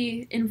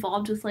really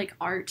involved with, like,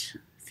 art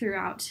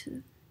throughout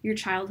your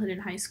childhood in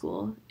high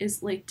school.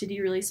 Did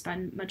you really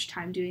spend much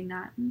time doing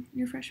that in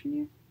your freshman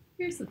year?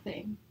 Here's the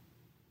thing.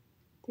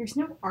 There's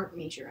no art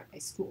major at my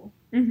school.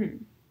 Mm-hmm.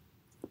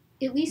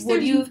 At least Would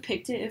there's... you have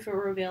picked it if it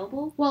were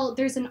available? Well,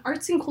 there's an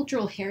arts and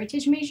cultural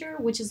heritage major,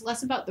 which is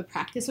less about the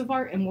practice of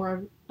art and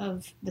more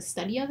of the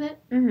study of it.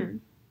 Mm-hmm.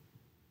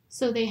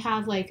 So they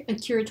have, like, a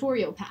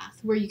curatorial path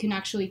where you can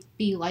actually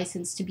be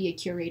licensed to be a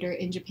curator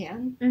in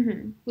Japan,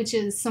 Mm-hmm. which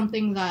is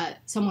something that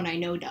someone I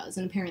know does,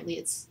 and apparently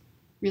it's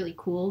really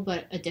cool,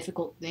 but a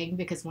difficult thing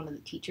because one of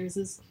the teachers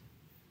is...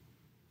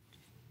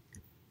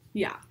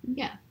 Yeah.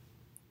 Yeah.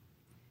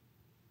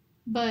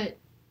 But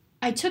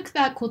I took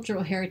that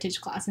cultural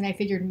heritage class, and I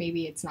figured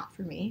maybe it's not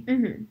for me.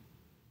 Mm-hmm.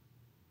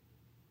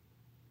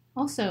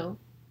 Also,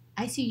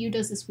 ICU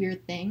does this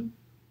weird thing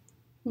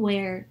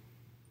where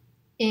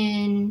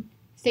in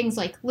things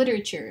like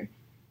literature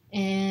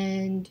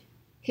and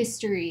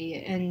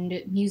history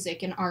and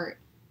music and art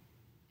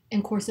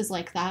and courses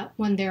like that,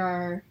 when there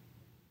are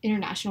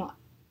international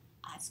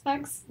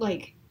aspects,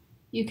 like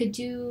you could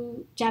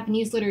do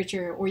Japanese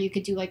literature or you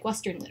could do like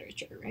Western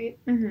literature, right?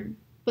 Mm-hmm.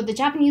 But the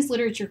Japanese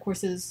literature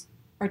courses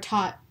are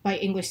taught by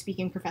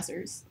English-speaking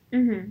professors,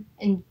 Mm-hmm.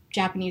 and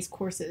Japanese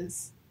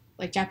courses,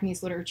 like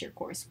Japanese literature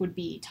course, would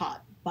be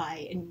taught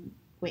by...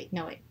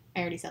 I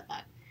already said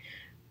that.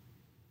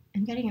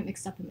 I'm getting it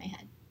mixed up in my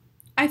head.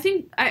 I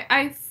think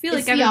I feel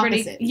It's like the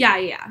everybody. opposite.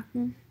 Yeah.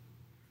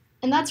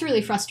 And that's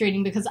really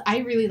frustrating because I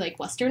really like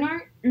Western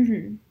art,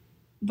 Mm-hmm.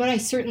 but I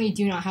certainly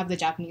do not have the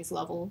Japanese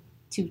level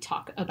to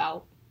talk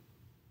about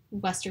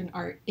Western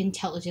art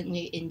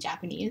intelligently in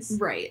Japanese,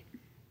 Right.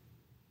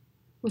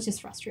 which is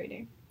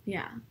frustrating.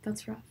 Yeah,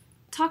 that's rough.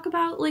 Talk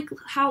about like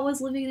how it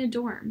was living in a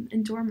dorm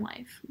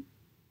life.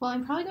 Well,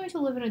 I'm probably going to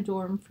live in a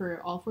dorm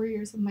for all 4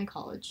 years of my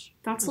college.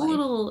 That's life. a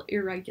little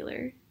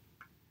irregular.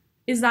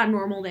 Is that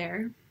normal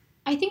there?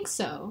 I think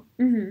so.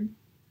 Mm-hmm.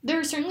 There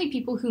are certainly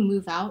people who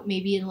move out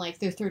maybe in like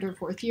their 3rd or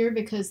 4th year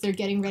because they're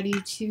getting ready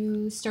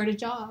to start a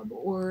job,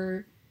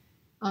 or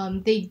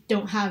they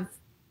don't have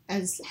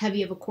as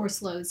heavy of a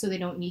course load, so they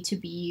don't need to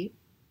be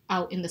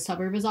out in the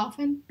suburb as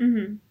often.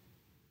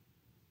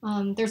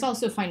 Mm-hmm. There's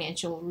also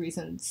financial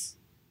reasons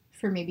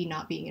for maybe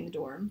not being in a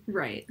dorm,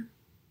 Right.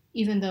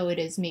 even though it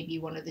is maybe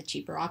one of the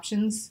cheaper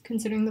options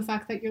considering the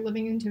fact that you're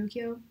living in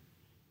Tokyo.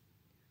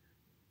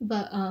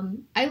 But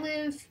I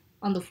live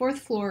on the 4th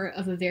floor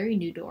of a very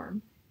new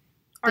dorm.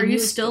 Are you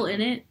newest still dorm.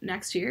 in it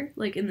next year?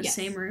 Like in the Yes.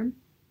 same room?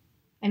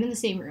 I'm in the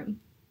same room.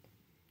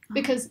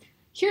 Because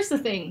here's the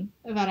thing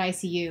about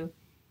ICU.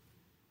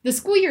 The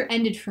school year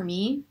ended for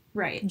me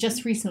Right.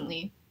 just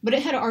recently, but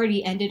it had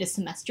already ended a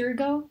semester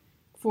ago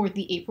for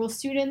the April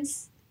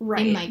students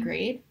Right. in my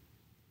grade.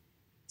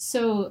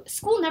 So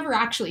school never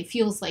actually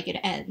feels like it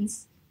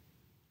ends.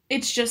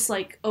 It's just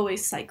like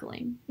always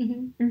cycling.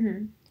 Mm-hmm.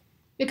 Mm-hmm.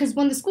 Because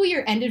when the school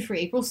year ended for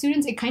April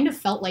students, it kind of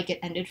felt like it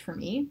ended for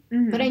me.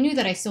 Mm-hmm. But I knew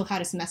that I still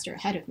had a semester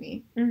ahead of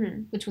me,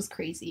 Mm-hmm. which was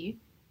crazy.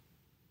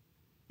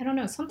 I don't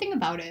know, something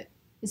about it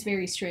is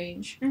very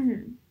strange.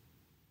 Mm-hmm.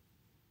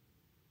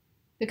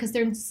 Because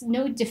there's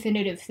no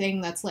definitive thing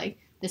that's like,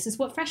 this is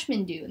what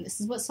freshmen do and this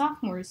is what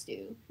sophomores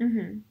do.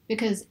 Mm-hmm.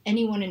 Because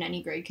anyone in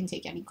any grade can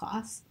take any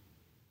class,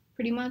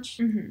 pretty much.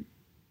 Mm-hmm.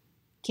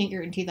 Can't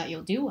guarantee that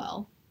you'll do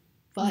well,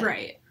 but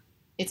Right.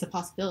 it's a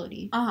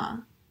possibility. Uh-huh.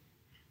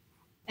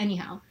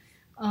 Anyhow,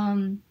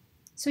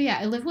 so yeah,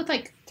 I live with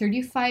like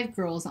 35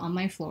 girls on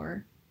my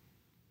floor.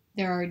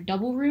 There are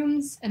double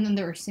rooms and then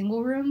there are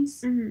single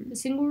rooms. Mm-hmm. The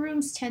single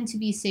rooms tend to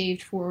be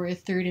saved for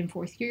 3rd and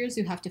 4th years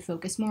who have to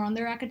focus more on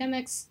their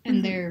academics, and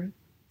Mhm. they're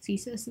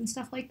thesis and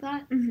stuff like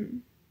that. Mm-hmm.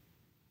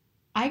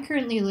 I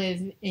currently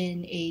live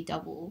in a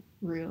double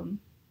room.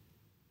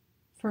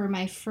 For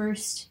my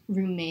first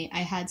roommate,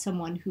 I had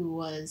someone who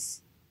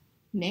was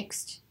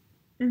mixed.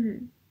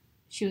 Mm-hmm.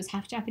 She was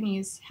half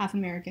Japanese, half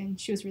American.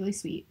 She was really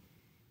sweet.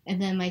 And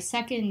then my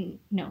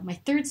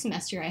third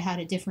semester, I had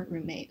a different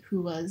roommate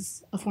who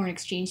was a foreign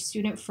exchange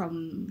student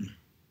from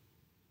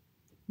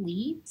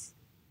Leeds.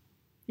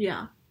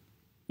 Yeah.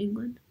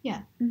 England?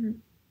 Yeah. Mm-hmm.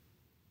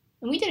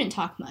 And we didn't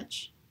talk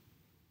much.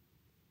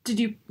 Did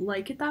you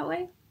like it that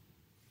way?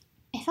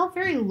 I felt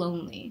very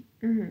lonely.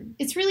 Mm-hmm.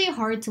 It's really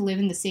hard to live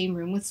in the same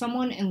room with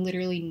someone and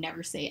literally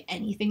never say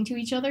anything to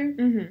each other.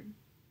 Mm-hmm.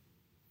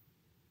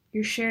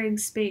 You're sharing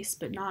space,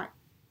 but not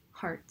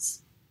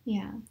hearts.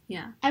 Yeah.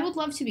 Yeah. I would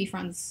love to be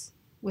friends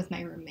with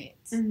my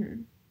roommates.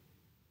 Mm-hmm.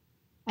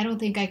 I don't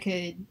think I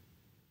could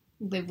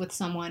live with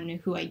someone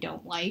who I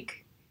don't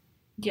like.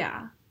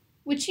 Yeah.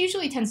 Which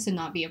usually tends to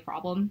not be a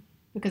problem,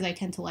 because I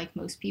tend to like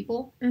most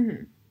people.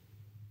 Mm-hmm.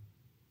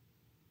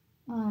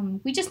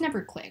 We just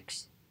never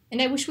clicked.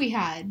 And I wish we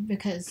had,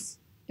 because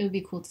it would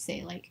be cool to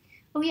say, like,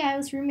 oh yeah, I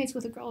was roommates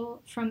with a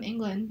girl from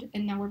England,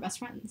 and now we're best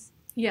friends.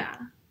 Yeah.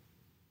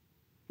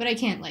 But I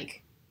can't,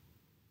 like,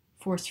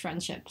 force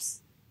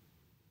friendships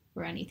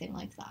or anything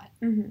like that.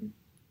 Mm-hmm.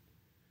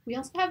 We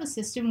also have a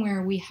system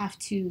where we have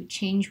to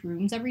change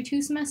rooms every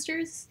 2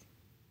 semesters.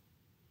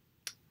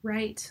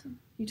 Right.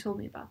 You told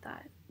me about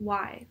that.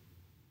 Why?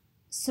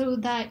 So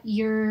that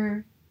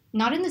you're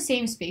not in the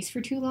same space for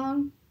too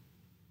long,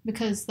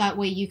 because that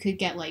way you could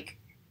get, like,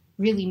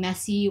 really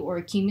messy or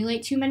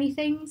accumulate too many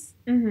things.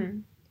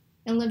 Mm-hmm.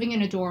 And living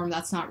in a dorm,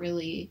 that's not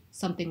really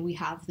something we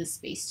have the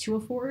space to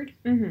afford.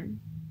 Mm-hmm.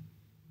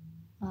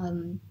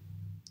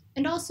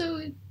 And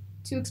also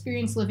to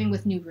experience living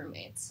with new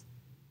roommates.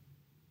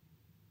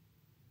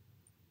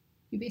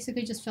 You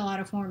basically just fill out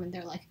a form and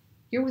they're like,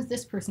 you're with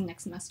this person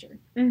next semester.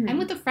 Mm-hmm. I'm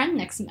with a friend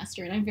next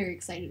semester, and I'm very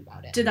excited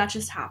about it. Did that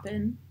just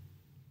happen?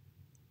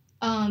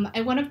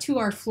 I went up to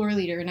our floor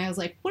leader and I was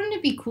like, wouldn't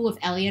it be cool if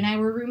Ellie and I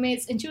were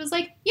roommates? And she was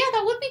like, yeah,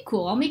 that would be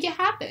cool. I'll make it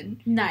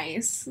happen.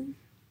 Nice.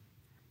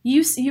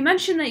 You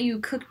mentioned that you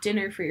cooked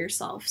dinner for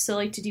yourself. So,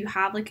 like, did you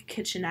have, like, a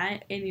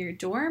kitchenette in your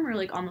dorm or,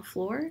 like, on the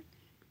floor?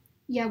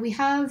 Yeah, we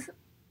have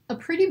a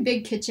pretty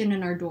big kitchen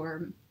in our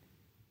dorm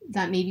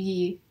that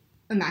maybe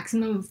a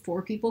maximum of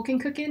 4 people can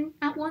cook in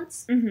at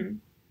once. Mm-hmm.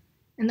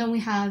 And then we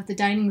have the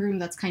dining room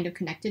that's kind of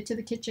connected to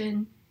the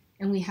kitchen.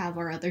 And we have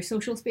our other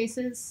social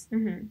spaces,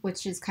 Mm-hmm.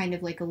 which is kind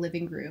of like a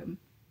living room.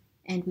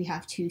 And we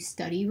have 2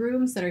 study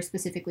rooms that are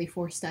specifically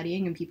for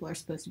studying and people are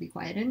supposed to be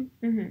quiet in.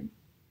 Mm-hmm.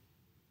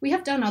 We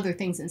have done other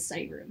things in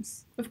study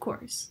rooms. Of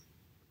course.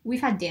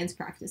 We've had dance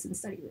practice in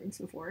study rooms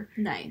before.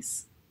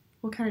 Nice.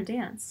 What kind of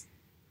dance?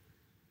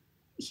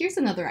 Here's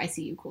another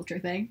ICU culture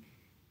thing.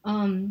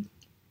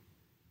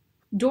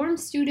 Dorm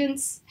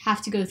students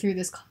have to go through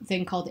this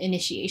thing called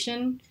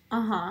initiation.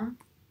 Uh-huh.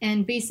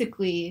 And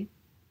basically,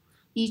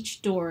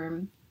 each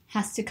dorm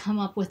has to come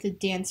up with a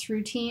dance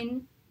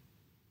routine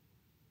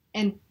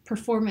and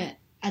perform it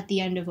at the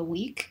end of a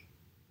week.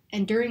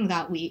 And during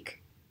that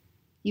week,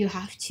 you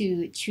have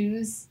to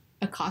choose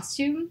a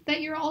costume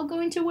that you're all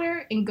going to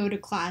wear and go to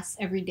class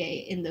every day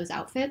in those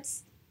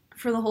outfits.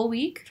 For the whole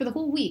week? For the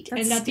whole week.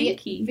 That's and at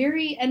stinky. the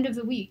very end of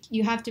the week,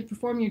 you have to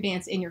perform your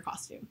dance in your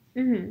costume.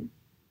 Mm-hmm.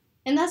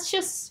 And that's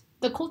just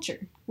the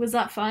culture. Was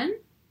that fun?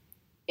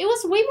 It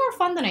was way more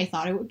fun than I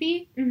thought it would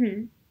be.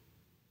 Mm-hmm.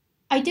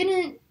 I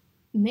didn't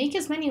make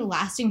as many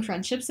lasting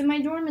friendships in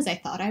my dorm as I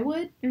thought I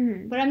would,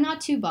 Mm-hmm. but I'm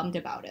not too bummed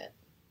about it.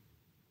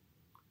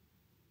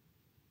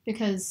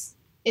 Because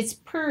it's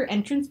per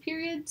entrance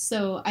period,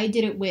 so I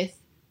did it with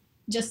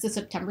just the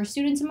September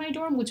students in my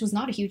dorm, which was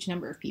not a huge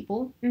number of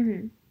people.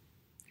 Mm-hmm.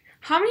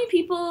 How many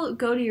people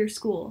go to your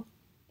school?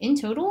 In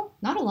total,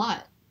 not a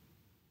lot.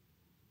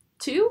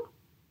 2?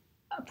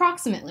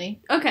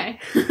 Approximately. Okay.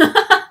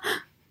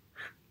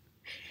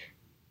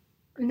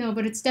 No,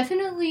 but it's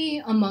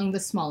definitely among the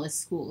smallest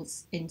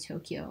schools in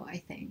Tokyo, I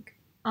think.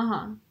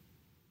 Uh-huh.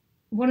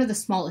 One of the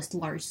smallest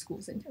large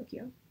schools in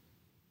Tokyo.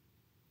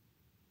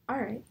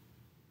 Alright.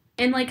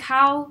 And, like,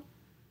 how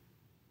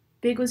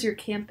big was your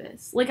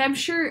campus? Like, I'm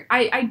sure,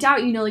 I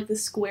doubt you know, like, the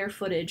square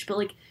footage, but,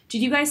 like,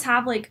 did you guys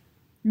have, like,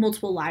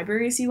 multiple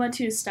libraries you went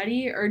to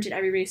study, or did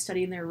everybody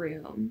study in their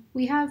room?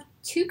 We have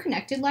 2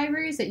 connected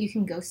libraries that you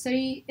can go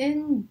study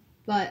in,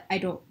 but I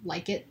don't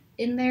like it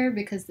in there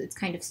because it's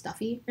kind of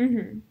stuffy.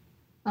 Mm-hmm.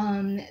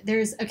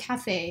 There's a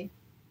cafe,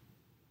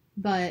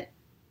 but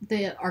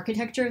the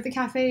architecture of the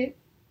cafe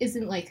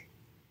isn't, like,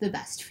 the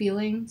best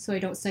feeling, so I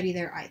don't study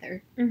there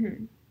either.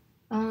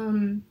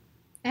 Mm-hmm.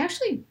 I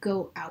actually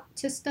go out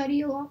to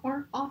study a lot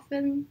more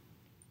often.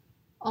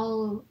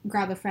 I'll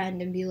grab a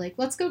friend and be like,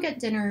 let's go get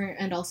dinner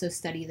and also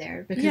study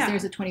there, because Yeah.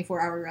 there's a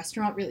 24-hour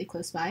restaurant really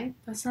close by.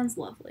 That sounds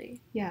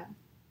lovely. Yeah.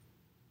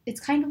 It's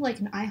kind of like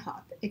an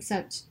IHOP,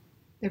 except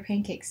their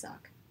pancakes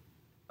suck.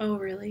 Oh,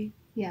 really?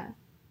 Yeah.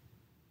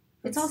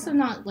 It's That's also sad.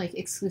 not, like,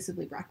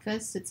 exclusively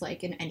breakfast. It's,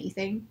 like, an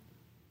anything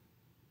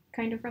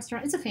kind of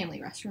restaurant. It's a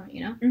family restaurant,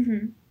 you know?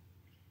 Mm-hmm.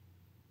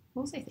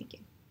 What was I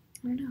thinking?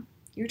 I don't know.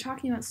 You're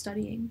talking about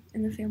studying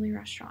in the family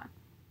restaurant.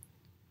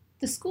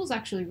 The school's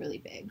actually really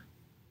big.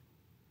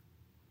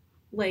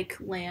 Like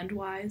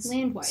land-wise?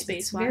 Land-wise, Space-wise?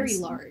 it's very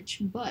large,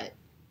 but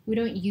we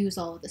don't use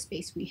all of the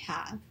space we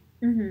have.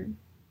 Mm-hmm.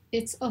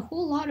 It's a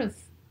whole lot of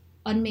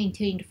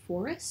unmaintained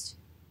forest.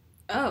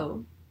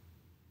 Oh,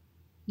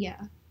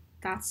 Yeah.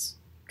 that's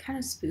kind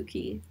of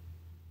spooky.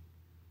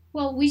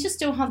 Well, we just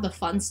don't have the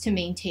funds to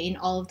maintain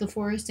all of the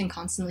forest and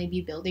constantly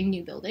be building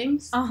new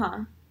buildings.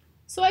 Uh-huh.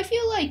 So I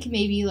feel like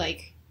maybe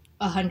like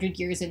 100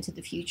 years into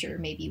the future,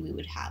 maybe we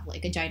would have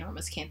like a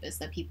ginormous campus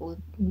that people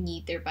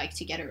need their bike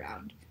to get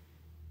around.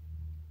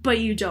 But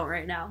you don't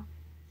right now.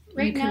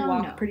 Right you can now,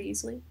 walk no. pretty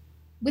easily.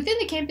 Within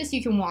the campus,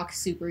 you can walk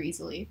super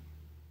easily.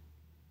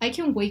 I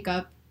can wake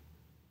up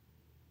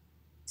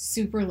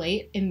super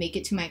late and make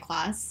it to my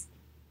class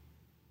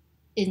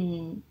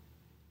in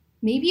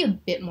maybe a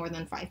bit more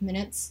than 5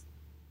 minutes,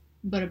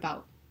 but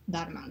about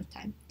that amount of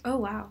time. Oh,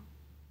 wow.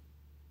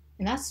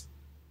 And that's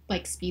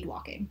like speed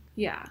walking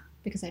Yeah.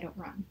 because I don't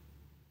run.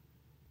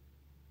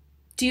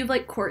 Do you have,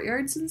 like,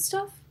 courtyards and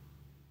stuff?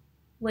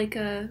 Like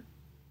a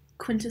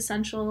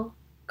quintessential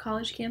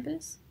college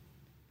campus?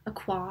 A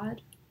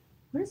quad?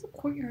 What is a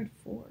courtyard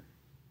for?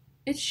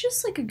 It's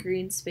just, like, a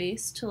green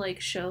space to, like,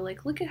 show,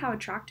 like, look at how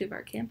attractive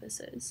our campus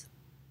is.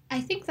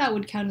 I think that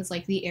would count as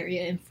like the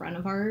area in front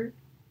of our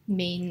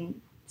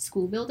main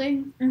school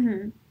building.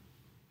 Mm-hmm.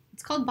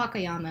 It's called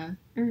Bakayama,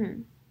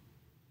 Mm-hmm.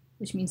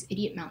 which means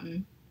idiot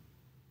mountain.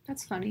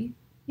 That's funny.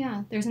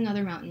 Yeah, there's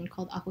another mountain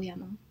called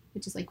Apoyama,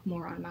 which is like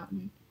Moron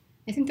Mountain.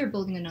 I think they're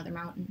building another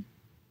mountain.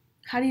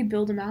 How do you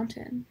build a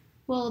mountain?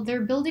 Well,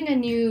 they're building a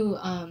new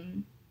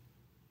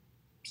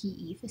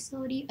PE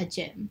facility, a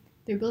gym.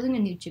 They're building a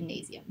new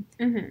gymnasium,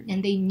 Mm-hmm.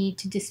 and they need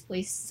to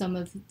displace some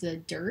of the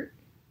dirt,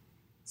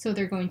 so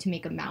they're going to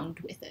make a mound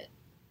with it.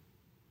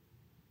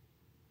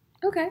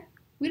 Okay.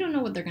 We don't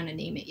know what they're going to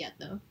name it yet,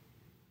 though.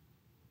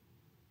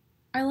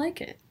 I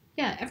like it.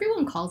 Yeah,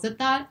 everyone calls it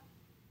that,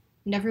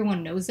 and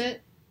everyone knows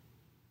it.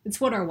 It's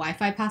what our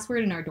Wi-Fi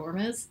password in our dorm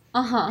is.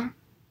 Uh-huh.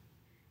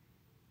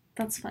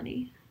 That's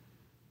funny.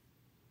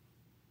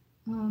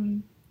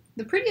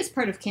 The prettiest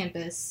part of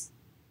campus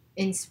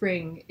in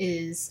spring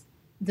is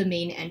the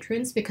main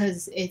entrance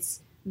because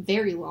it's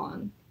very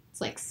long.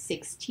 It's like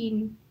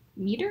 16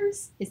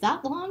 meters? Is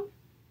that long?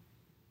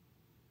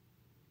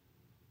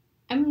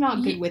 I'm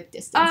not good with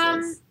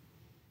distances.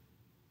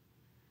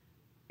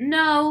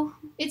 No.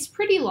 It's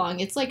pretty long.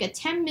 It's like a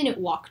 10-minute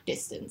walk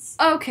distance.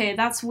 Okay,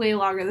 that's way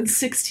longer than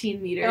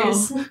 16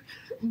 meters. Oh.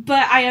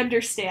 But I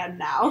understand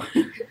now.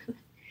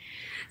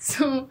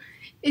 So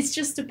it's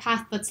just a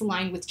path that's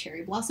lined with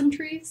cherry blossom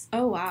trees.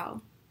 Oh,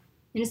 wow.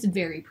 And it's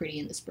very pretty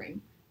in the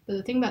spring. But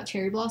the thing about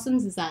cherry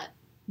blossoms is that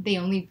they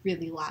only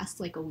really last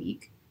like a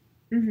week.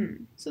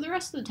 Mm-hmm. So the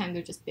rest of the time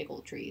they're just big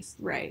old trees.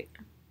 Right.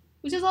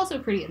 Which is also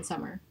pretty in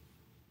summer.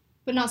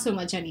 But not so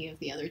much any of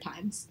the other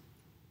times.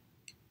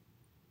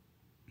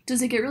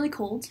 Does it get really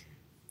cold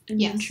in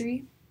Yes.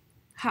 Montreal?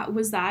 How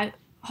was that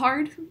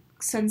hard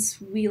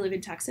since we live in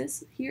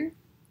Texas here?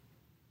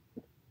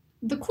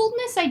 The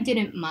coldness I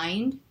didn't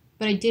mind,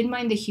 but I did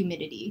mind the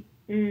humidity,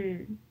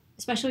 Mm.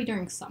 especially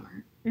during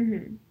summer.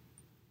 Mm-hmm.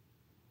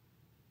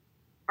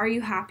 Are you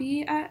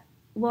happy at...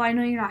 Well, I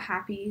know you're not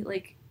happy,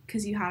 like,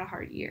 because you had a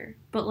hard year.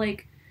 But,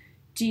 like,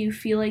 do you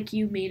feel like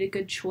you made a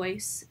good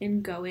choice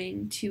in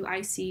going to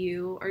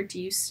ICU? Or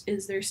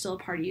is there still a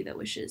part of you that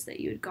wishes that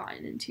you had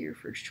gotten into your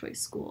first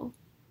choice school?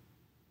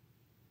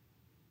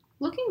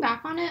 Looking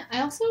back on it,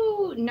 I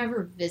also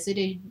never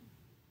visited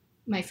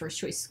my first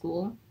choice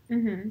school,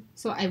 Mm-hmm.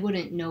 so I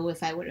wouldn't know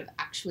if I would have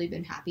actually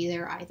been happy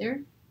there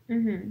either.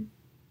 Mm-hmm.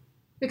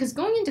 Because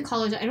going into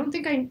college, I don't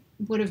think I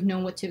would have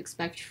known what to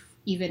expect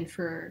even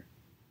for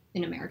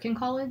an American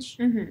college,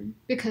 Mm-hmm.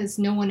 because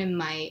no one in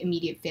my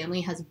immediate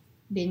family has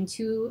been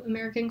to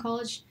American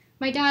college.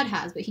 My dad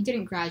has, but he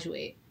didn't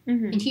graduate.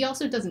 Mm-hmm. And he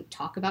also doesn't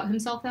talk about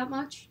himself that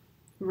much.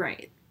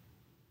 Right.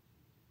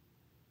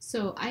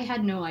 So I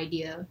had no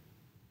idea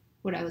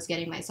what I was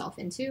getting myself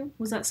into.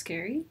 Was that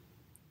scary?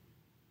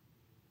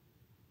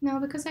 No,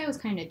 because I was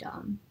kind of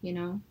dumb, you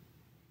know?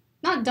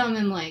 Not dumb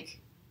in, like,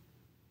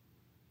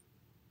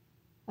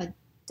 a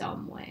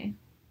dumb way.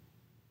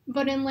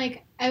 But in,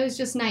 like, I was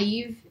just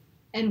naive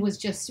and was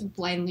just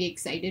blindly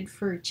excited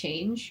for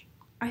change.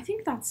 I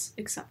think that's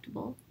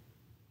acceptable.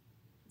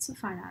 It's a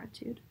fine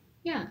attitude.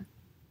 Yeah.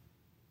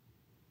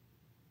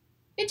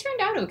 It turned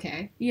out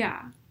okay.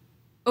 Yeah.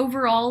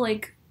 Overall,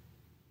 like,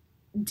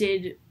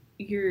 did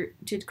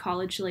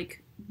college,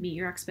 like, meet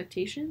your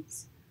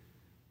expectations?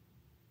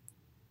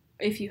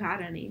 If you had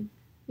any.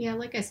 Yeah,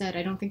 like I said,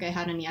 I don't think I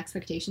had any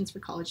expectations for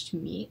college to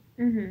meet.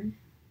 Mm-hmm.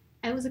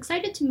 I was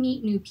excited to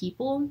meet new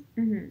people,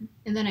 Mm-hmm.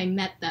 and then I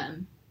met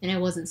them, and I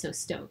wasn't so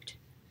stoked.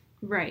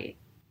 Right.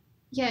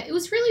 Yeah, it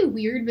was really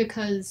weird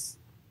because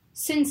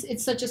since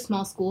it's such a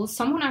small school,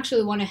 someone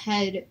actually went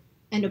ahead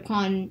and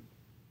upon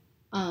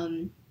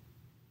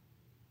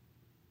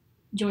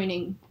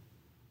joining,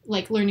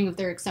 like learning of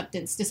their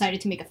acceptance,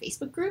 decided to make a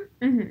Facebook group.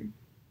 Mm-hmm.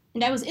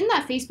 And I was in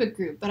that Facebook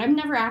group, but I'm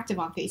never active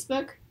on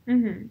Facebook,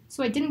 Mm-hmm.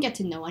 so I didn't get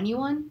to know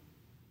anyone.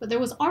 But there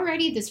was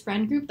already this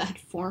friend group that had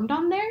formed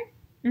on there.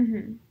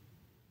 Mm-hmm.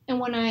 And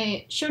when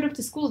I showed up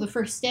to school the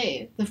first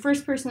day, the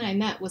first person I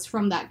met was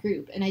from that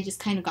group, and I just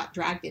kind of got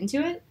dragged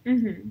into it,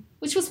 Mm-hmm.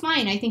 which was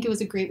fine. I think it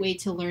was a great way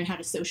to learn how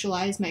to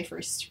socialize my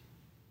first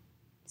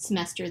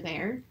semester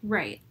there.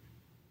 Right.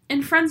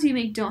 And friends you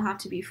make don't have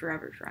to be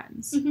forever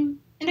friends. Mm-hmm.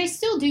 And I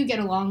still do get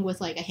along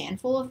with, like, a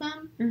handful of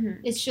them. Mm-hmm.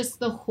 It's just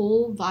the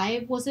whole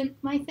vibe wasn't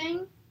my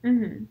thing.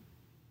 Mm-hmm.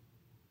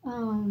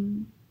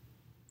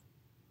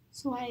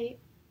 So I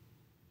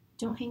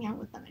don't hang out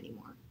with them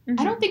anymore. Mm-hmm.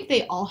 I don't think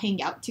they all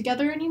hang out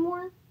together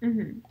anymore.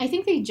 Mm-hmm. I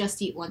think they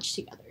just eat lunch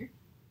together.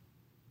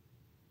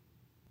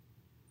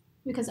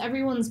 Because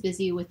everyone's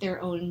busy with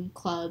their own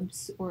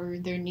clubs or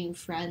their new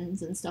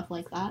friends and stuff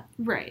like that.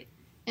 Right.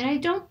 And I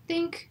don't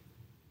think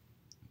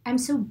I'm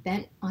so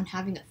bent on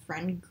having a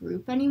friend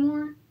group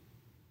anymore.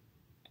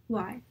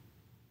 Why?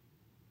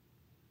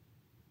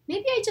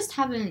 Maybe I just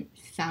haven't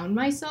found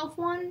myself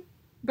one.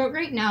 But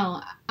right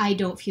now, I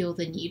don't feel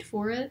the need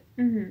for it.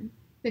 Mm-hmm.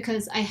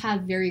 Because I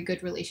have very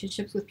good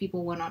relationships with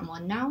people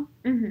one-on-one now.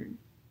 Mm-hmm.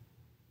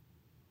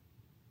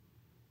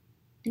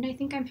 And I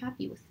think I'm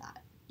happy with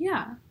that.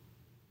 Yeah.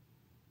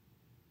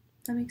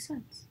 That makes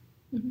sense.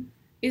 Mm-hmm.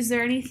 Is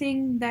there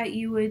anything that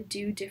you would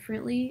do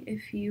differently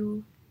if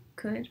you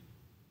could?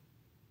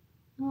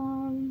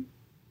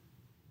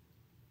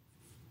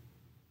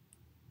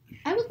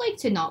 I would like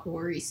to not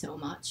worry so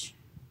much.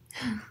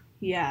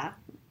 Yeah.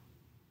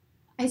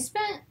 I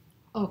spent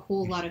a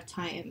whole lot of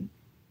time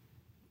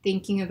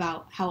thinking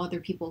about how other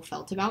people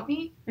felt about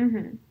me,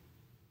 Mm-hmm.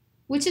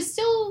 which is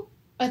still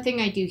a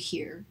thing I do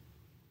here.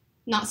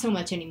 Not so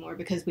much anymore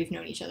because we've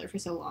known each other for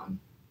so long,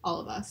 all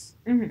of us.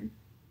 Mm-hmm.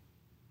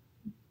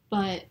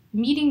 But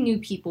meeting new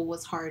people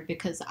was hard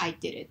because I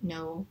didn't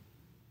know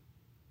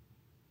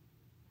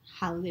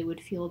how they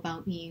would feel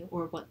about me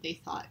or what they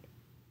thought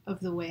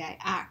of the way I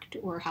act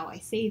or how I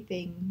say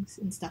things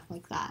and stuff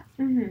like that.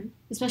 Mm-hmm.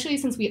 Especially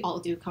since we all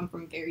do come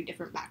from very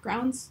different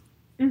backgrounds.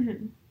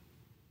 Mm-hmm.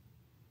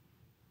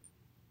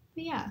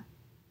 But yeah,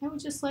 I would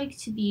just like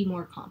to be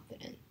more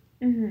confident.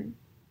 Mm-hmm.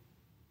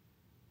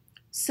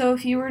 So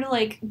if you were to,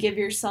 like, give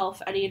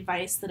yourself any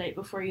advice the night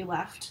before you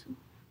left,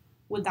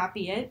 would that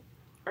be it?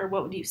 Or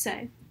what would you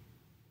say?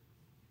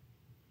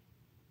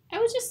 I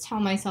would just tell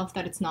myself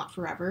that it's not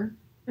forever.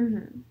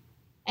 Mm-hmm.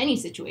 Any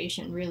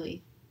situation,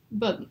 really.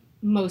 But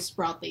most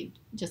broadly,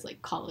 just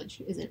like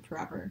college isn't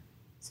forever.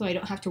 So I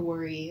don't have to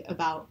worry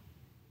about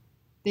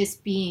this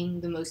being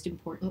the most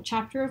important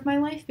chapter of my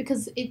life,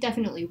 because it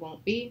definitely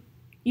won't be.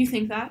 You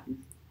think that?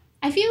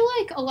 I feel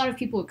like a lot of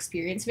people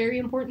experience very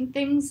important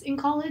things in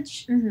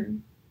college, Mm-hmm.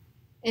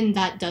 and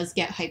that does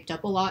get hyped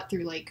up a lot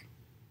through, like,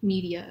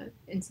 media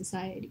and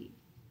society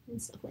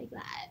and stuff like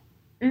that.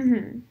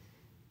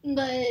 Mm-hmm.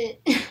 But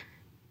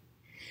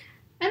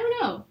I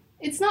don't know.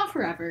 It's not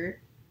forever.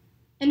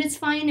 And it's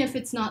fine if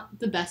it's not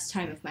the best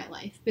time of my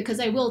life, because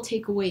I will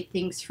take away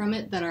things from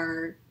it that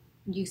are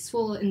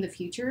useful in the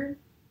future.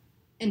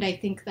 And I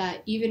think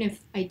that even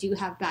if I do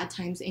have bad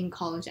times in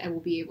college, I will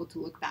be able to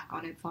look back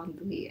on it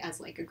fondly as,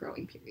 like, a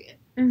growing period.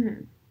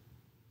 Mm-hmm.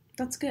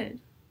 That's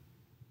good.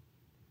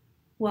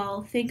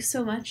 Well, thanks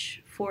so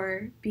much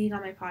for being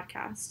on my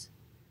podcast.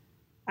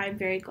 I'm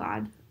very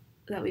glad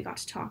that we got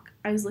to talk.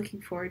 I was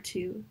looking forward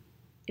to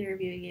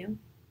interviewing you.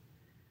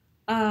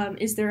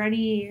 Is there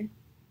any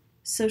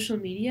social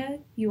media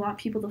you want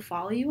people to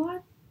follow you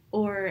on?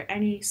 Or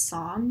any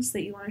songs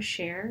that you want to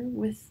share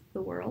with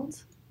the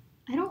world?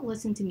 I don't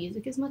listen to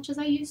music as much as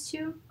I used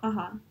to.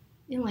 Uh-huh.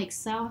 In, like,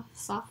 sophomore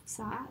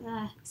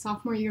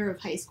year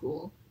of high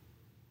school,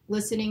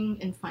 listening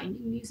and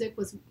finding music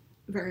was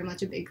very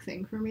much a big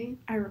thing for me.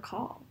 I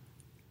recall.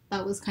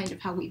 That was kind of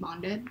how we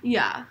bonded.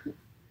 Yeah.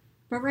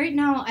 But right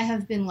now, I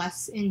have been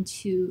less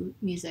into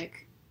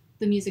music.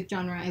 The music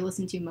genre I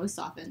listen to most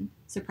often,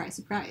 surprise,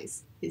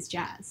 surprise, is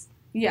jazz.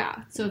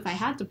 Yeah. So if I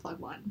had to plug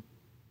one,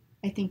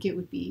 I think it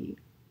would be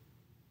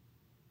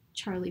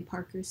Charlie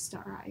Parker's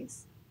Star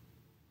Eyes.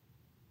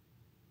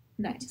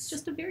 Nice. It's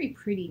just a very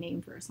pretty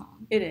name for a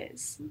song. It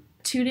is.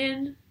 Tune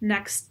in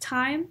next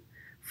time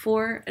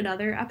for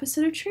another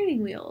episode of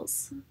Training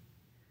Wheels.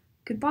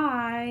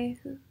 Goodbye.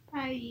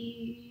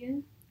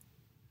 Bye.